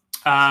out,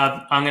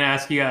 I'm going to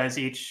ask you guys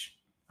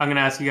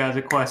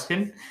a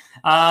question.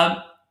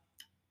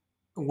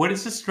 What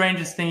is the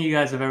strangest thing you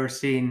guys have ever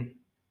seen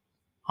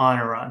on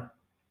a run?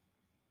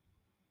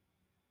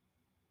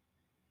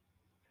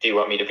 Do you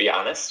want me to be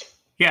honest?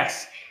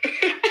 Yes.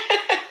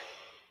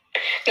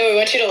 No, we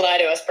want you to lie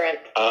to us, Brent.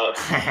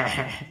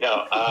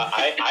 No,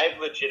 I've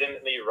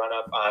legitimately run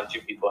up on 2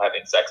 people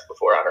having sex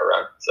before on a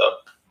run. So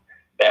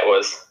that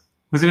was.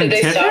 Was it in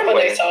Tiffin? Did they stop when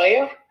they saw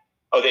you?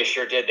 Oh, they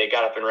sure did. They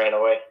got up and ran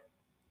away.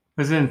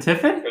 Was it in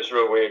Tiffin? It was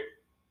real weird.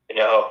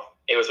 No,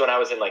 it was when I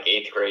was in like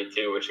 8th grade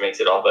too, which makes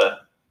it all the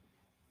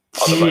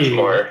much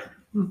more.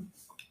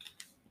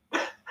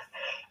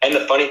 And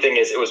the funny thing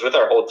is, it was with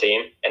our whole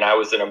team, and I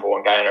was the number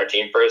 1 guy on our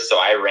team first, so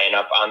I ran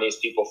up on these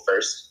people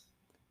first.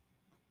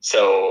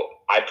 So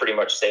I pretty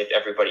much saved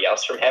everybody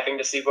else from having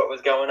to see what was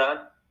going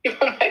on. Oh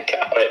my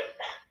God. But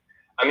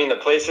I mean, the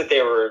place that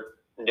they were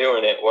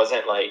doing it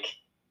wasn't like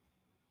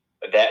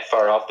that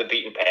far off the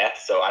beaten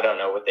path, so I don't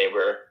know what they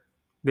were.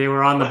 They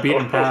were on the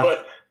beaten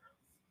path.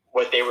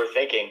 What they were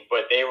thinking,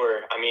 but they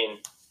were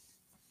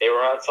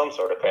on some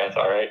sort of path,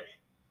 all right.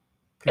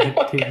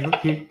 Gotta do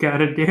what you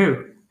gotta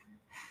do.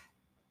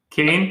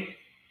 Kane?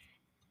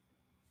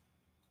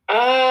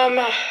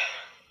 I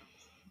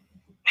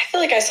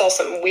feel like I saw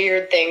some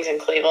weird things in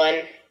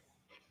Cleveland.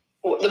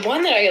 The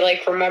one that I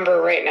like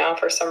remember right now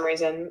for some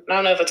reason, I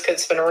don't know if it's because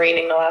it's been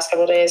raining the last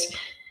couple of days,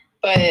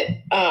 but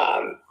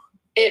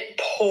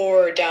it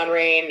poured down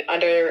rain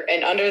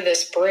under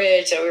this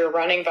bridge that we were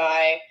running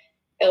by.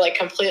 It like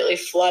completely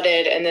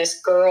flooded, and this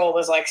girl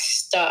was like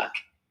stuck,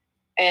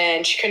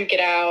 and she couldn't get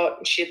out.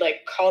 And she'd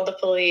like called the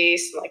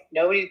police, and like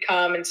nobody'd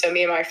come, and so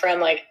me and my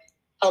friend like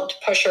helped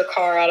push her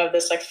car out of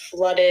this like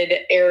flooded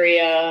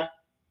area.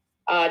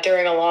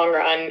 during a long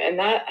run.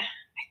 And I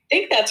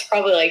think that's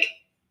probably like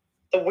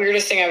the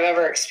weirdest thing I've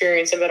ever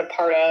experienced and been a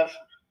part of.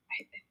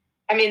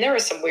 I mean, there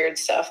was some weird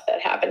stuff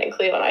that happened in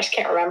Cleveland. I just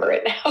can't remember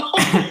it now.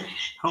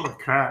 Holy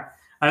crap.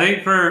 I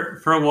think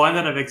for one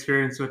that I've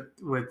experienced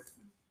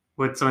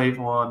with some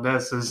people on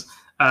this is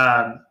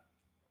I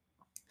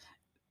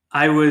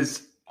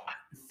was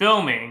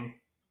filming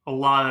a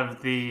lot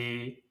of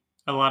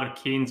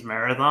Keen's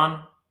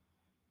marathon.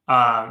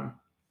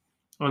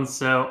 And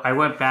so I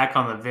went back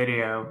on the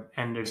video,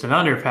 and there's an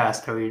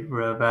underpass that we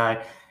rode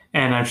by,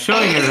 and I'm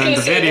showing it in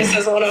the video.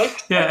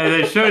 Yeah,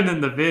 and I showed it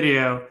in the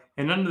video,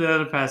 and under the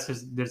underpass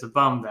there's a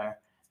bum there,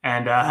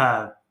 and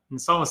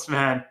this homeless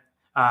man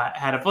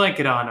had a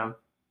blanket on him,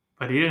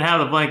 but he didn't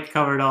have the blanket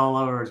covered all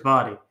over his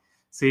body,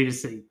 so you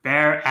just see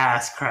bare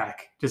ass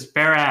crack, just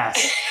bare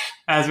ass.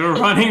 As we're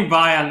running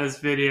by on this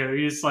video,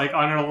 you just like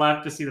on your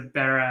left to see the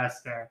bare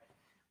ass there.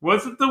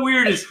 Wasn't the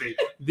weirdest thing.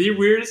 The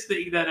weirdest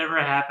thing that ever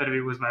happened to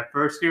me was my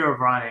first year of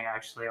running.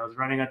 Actually, I was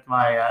running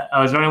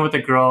with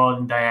a girl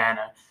and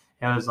Diana.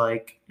 And it was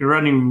like you're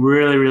running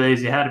really, really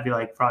easy. It had to be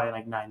like probably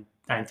like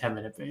 10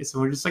 minute pace.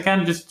 And we're just like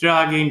kind of just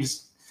jogging,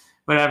 just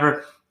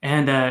whatever.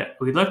 And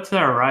we look to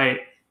our right,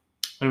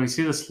 and we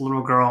see this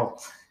little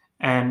girl,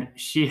 and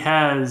she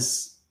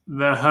has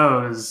the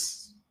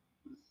hose,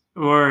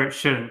 or it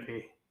shouldn't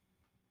be.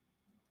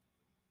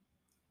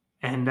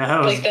 And the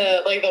hose,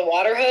 like the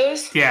water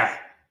hose. Yeah.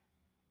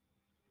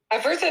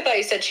 At first, I thought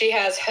you said she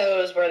has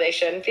hose where they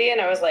shouldn't be, and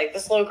I was like,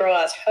 this little girl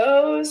has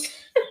hose.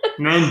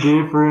 No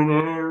different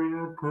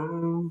area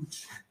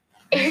codes.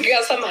 You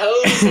got some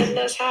hose in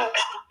this house.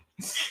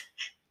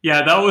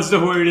 Yeah, that was the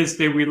weirdest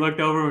thing. We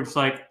looked over and was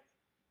like,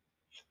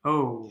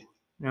 oh,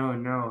 no,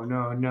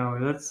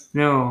 that's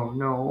no.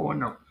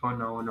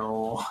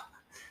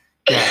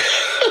 Yeah.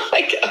 Oh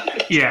my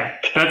God. Yeah,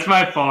 that's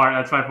by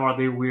far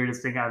the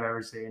weirdest thing I've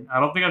ever seen. I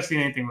don't think I've seen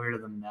anything weirder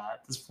than that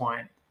at this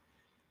point.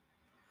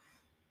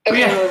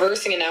 Okay, Yeah. I'm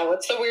reversing it now.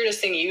 What's the weirdest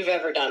thing you've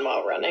ever done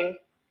while running?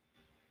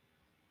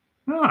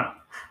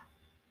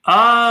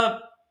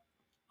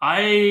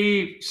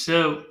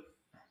 So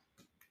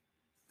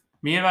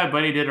me and my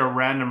buddy did a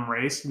random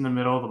race in the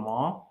middle of the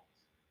mall.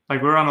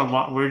 Like we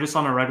were just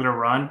on a regular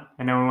run,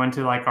 and then we went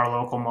to like our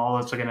local mall.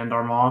 It's like an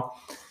indoor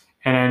mall,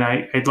 and then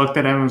I looked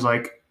at him and was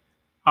like,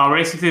 "I'll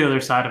race you to the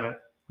other side of it."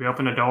 We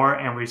opened the door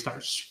and we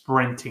start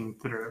sprinting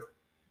through.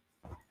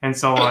 And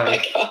so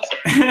like,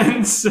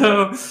 and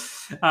so.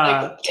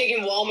 Like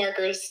taking mall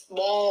walkers to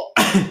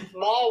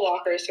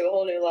a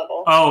whole new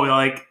level. Oh,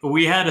 like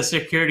we had a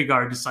security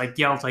guard just like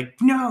yelled like,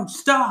 "No,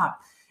 stop!"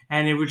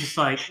 And it was just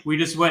like we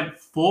just went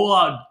full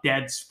out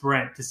dead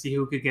sprint to see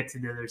who could get to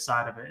the other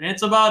side of it. And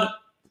it's about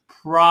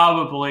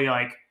probably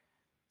like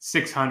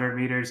 600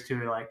 meters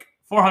to like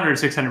 400,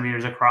 600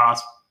 meters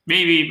across.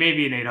 Maybe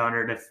an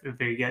 800 if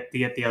they get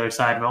the other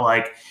side. But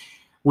like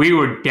we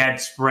were dead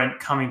sprint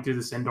coming through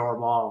this indoor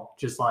mall,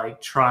 just like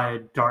trying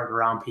to dart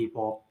around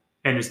people.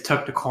 And just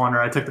took the corner.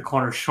 I took the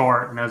corner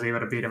short, and I was able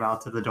to beat him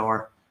out to the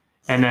door.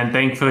 And then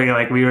thankfully,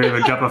 like we were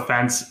able to jump a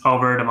fence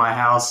over to my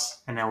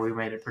house, and then we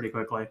made it pretty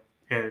quickly.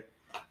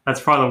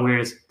 That's probably the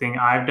weirdest thing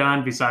I've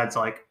done, besides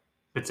like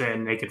let's say a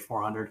naked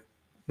 400.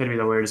 That'd be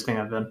the weirdest thing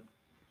I've done.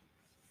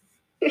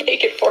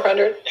 Naked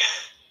 400.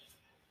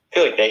 I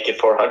feel like naked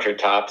 400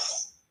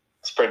 tops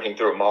sprinting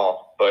through a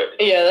mall, but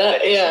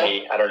that's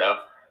me. I don't know.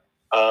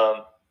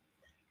 I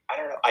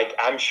don't know.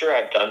 I'm sure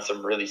I've done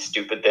some really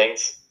stupid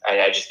things.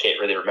 I just can't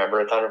really remember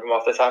a ton of them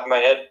off the top of my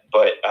head.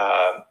 But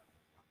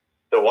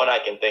the one I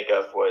can think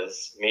of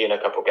was me and a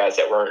couple guys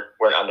that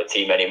weren't on the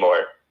team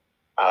anymore.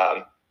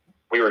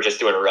 We were just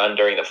doing a run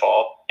during the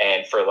fall,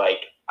 and for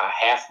like a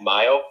half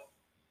mile,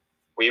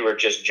 we were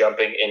just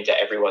jumping into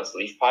everyone's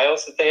leaf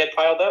piles that they had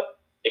piled up.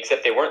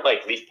 Except they weren't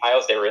like leaf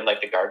piles; they were in like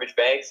the garbage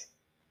bags.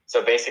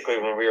 So basically,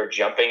 when we were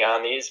jumping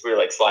on these, we were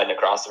like sliding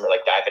across them or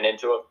like diving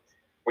into them.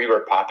 We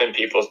were popping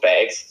people's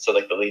bags, so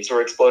like the leaves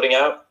were exploding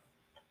out.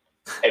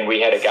 And we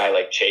had a guy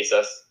like chase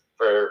us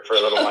for a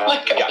little while.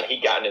 He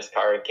got in his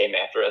car and came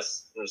after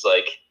us. And was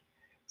like,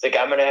 "It's like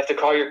I'm gonna have to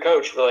call your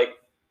coach." We're like,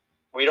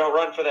 "We don't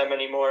run for them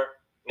anymore."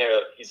 And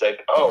he's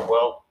like, "Oh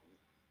well,"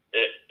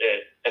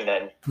 and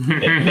then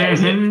that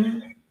was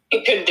it.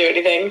 He couldn't do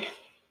anything.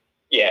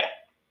 Yeah,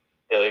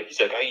 he's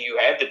like, "Oh, you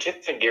have the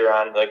Tiffin gear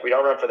on. Like we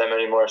don't run for them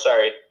anymore.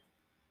 Sorry."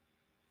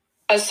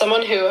 As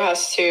someone who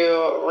has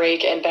to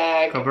rake and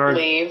bag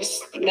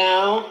leaves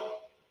now,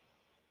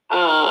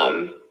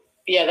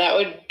 yeah,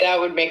 that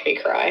would make me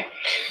cry.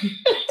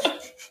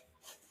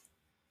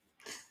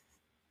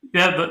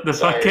 Yeah, the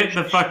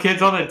fuck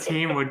kids on the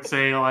team would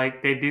say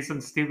like they do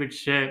some stupid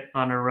shit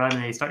on a run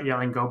and they start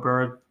yelling "Go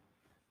Bird."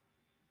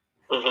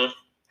 Mm-hmm.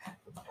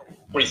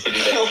 We used to do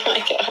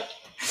that.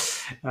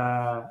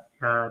 Oh my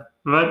god.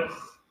 But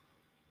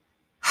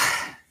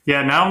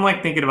yeah, now I'm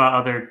like thinking about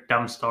other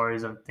dumb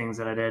stories of things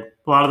that I did.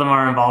 A lot of them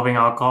are involving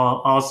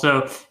alcohol.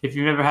 Also, if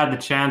you've ever had the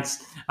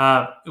chance,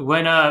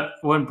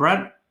 when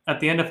Brent at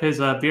the end of his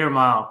beer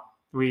mile,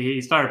 he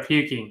started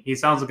puking. He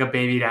sounds like a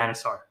baby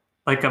dinosaur.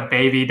 Like a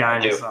baby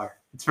dinosaur.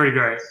 It's pretty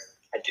great.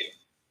 I do.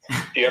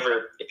 if you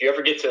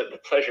ever get to the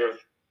pleasure of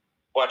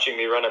watching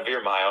me run a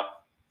beer mile,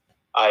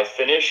 I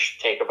finish,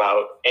 take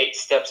about 8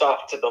 steps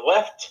off to the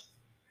left,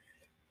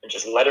 and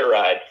just let it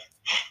ride.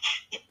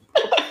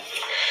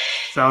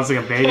 Sounds like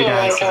a baby Oh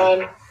my dinosaur.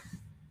 god.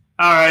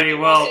 Alrighty,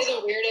 well. This is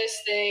the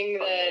weirdest thing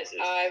that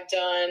I've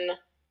done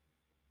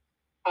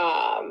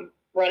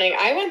running.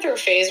 I went through a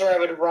phase where I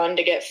would run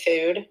to get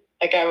food.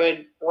 Like I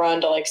would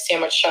run to like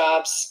sandwich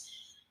shops.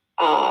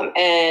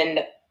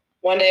 And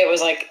one day it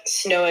was like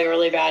snowing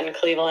really bad in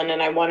Cleveland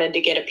and I wanted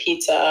to get a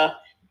pizza.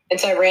 And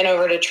so I ran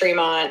over to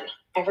Tremont.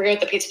 I forget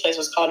what the pizza place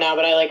was called now,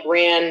 but I like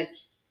ran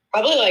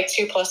probably like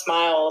 2+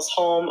 miles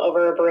home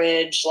over a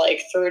bridge,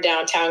 like through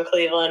downtown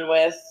Cleveland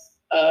with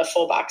a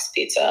full box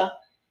pizza.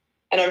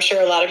 And I'm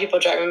sure a lot of people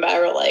driving by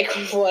were like,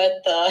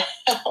 what the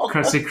hell?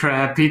 Krusty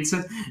Krab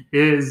pizza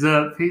is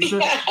a pizza.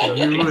 Yeah.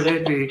 You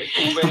would be.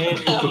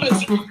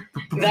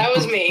 That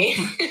was me.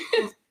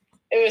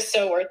 It was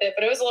so worth it,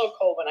 but it was a little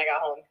cold when I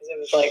got home because it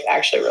was like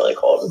actually really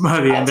cold.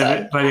 By the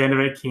outside. end of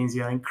it, Keen's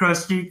yelling,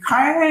 Krusty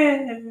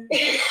Krab!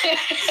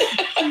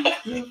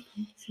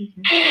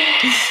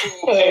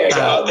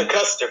 The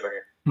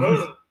customer.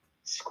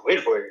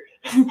 Squidward.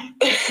 Oh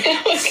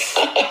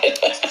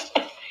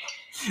God.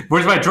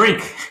 Where's my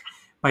drink?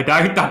 My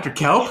Dr.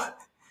 Kelp?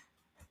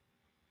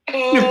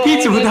 Oh,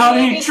 pizza without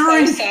any so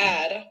drink.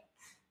 sad.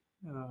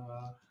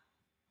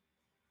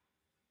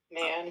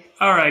 Man.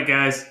 All right,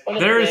 guys. What a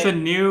There is day. a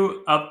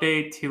new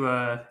update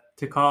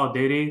to Call of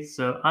Duty,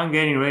 so I'm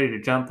getting ready to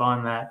jump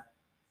on that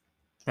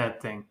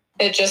thing.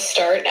 It just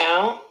start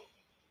now?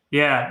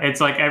 Yeah,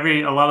 it's like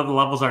a lot of the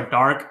levels are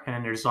dark, and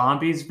then there's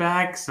zombies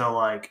back. So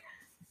like,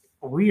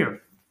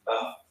 we're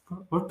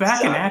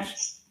back in action.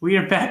 We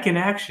are back in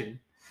action.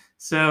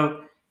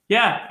 So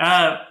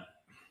yeah,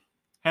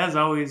 as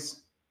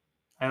always,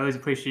 I always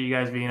appreciate you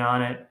guys being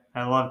on it.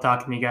 I love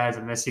talking to you guys.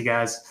 I miss you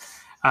guys.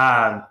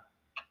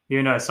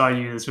 Even though I saw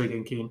you this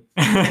weekend, Keen.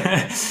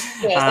 Yes,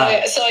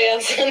 I saw you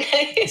on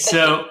Sunday.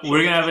 So we're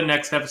going to have a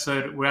next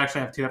episode. We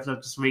actually have 2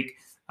 episodes this week.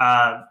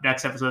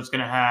 Next episode is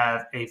going to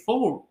have a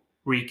full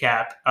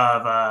recap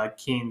of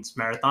Keen's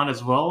marathon,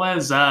 as well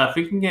as if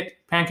we can get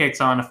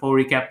Pancakes on, a full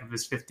recap of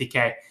his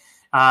 50K.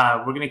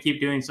 We're going to keep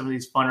doing some of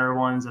these funner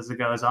ones as it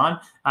goes on.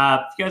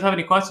 If you guys have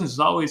any questions, as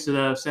always,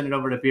 send it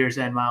over to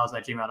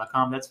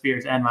beersandmiles@gmail.com. That's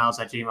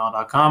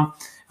beersandmiles@gmail.com.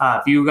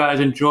 If you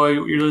guys enjoy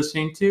what you're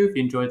listening to, if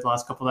you enjoyed the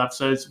last couple of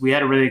episodes, we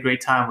had a really great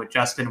time with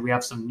Justin. We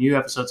have some new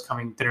episodes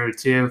coming through,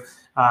 too.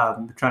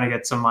 We're trying to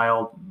get some of my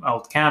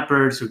old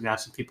campers. We can have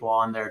some people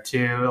on there,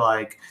 too,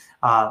 like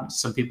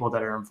some people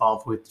that are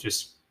involved with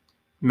just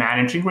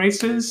managing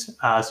races,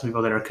 some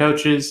people that are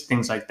coaches,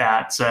 things like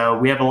that. So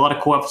we have a lot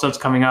of cool episodes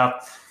coming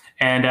up.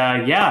 And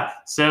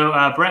so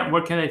Brent,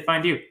 where can they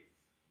find you?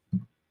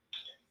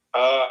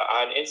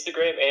 On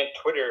Instagram and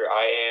Twitter,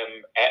 I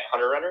am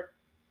 @HunterRunner.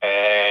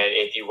 And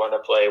if you want to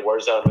play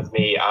Warzone with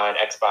me on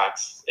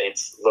Xbox,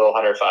 it's Lil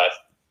Hunter 5.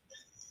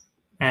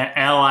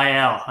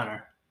 LIL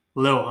Hunter.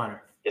 Lil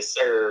Hunter. Yes,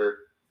 sir.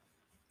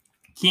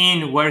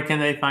 Keen, where can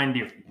they find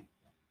you?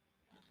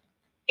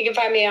 You can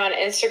find me on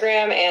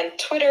Instagram and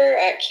Twitter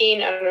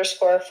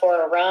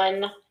 @Keen_for a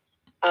run.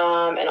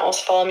 And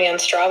also follow me on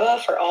Strava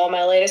for all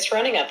my latest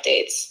running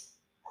updates.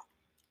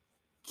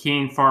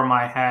 Keen for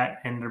my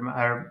hat and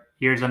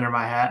ears under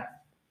my hat.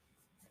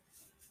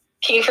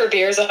 Keen for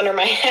beers under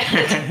my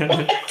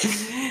hat.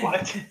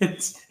 What?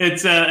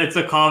 It's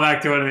a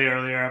callback to one of the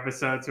earlier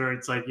episodes where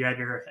it's like you had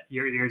your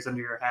ears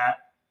under your hat.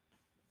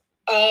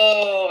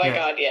 Oh my Yeah.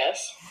 God,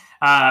 yes.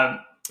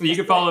 You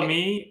can follow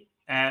me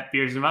at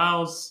Beers and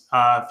Miles.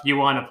 If you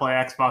want to play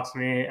Xbox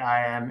with me,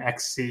 I am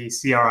XC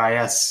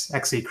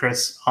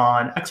Chris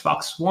on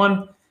Xbox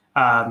One.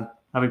 I'll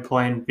be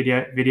playing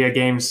video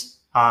games.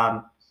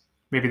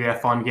 Maybe the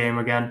F1 game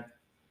again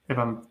if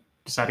I'm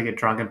decide to get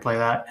drunk and play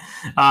that.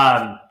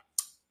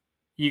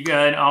 You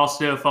can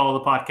also follow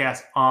the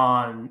podcast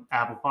on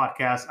Apple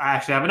Podcasts. I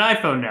actually have an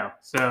iPhone now,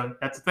 so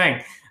that's the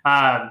thing.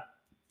 Apple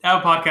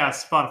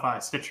Podcasts,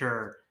 Spotify,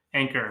 Stitcher,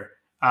 Anchor.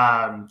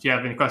 If you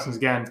have any questions,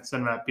 again,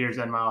 send them at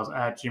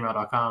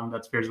beersandmiles@gmail.com.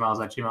 That's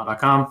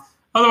beersandmiles@gmail.com.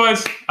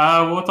 Otherwise,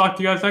 we'll talk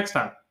to you guys next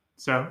time.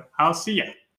 So I'll see ya.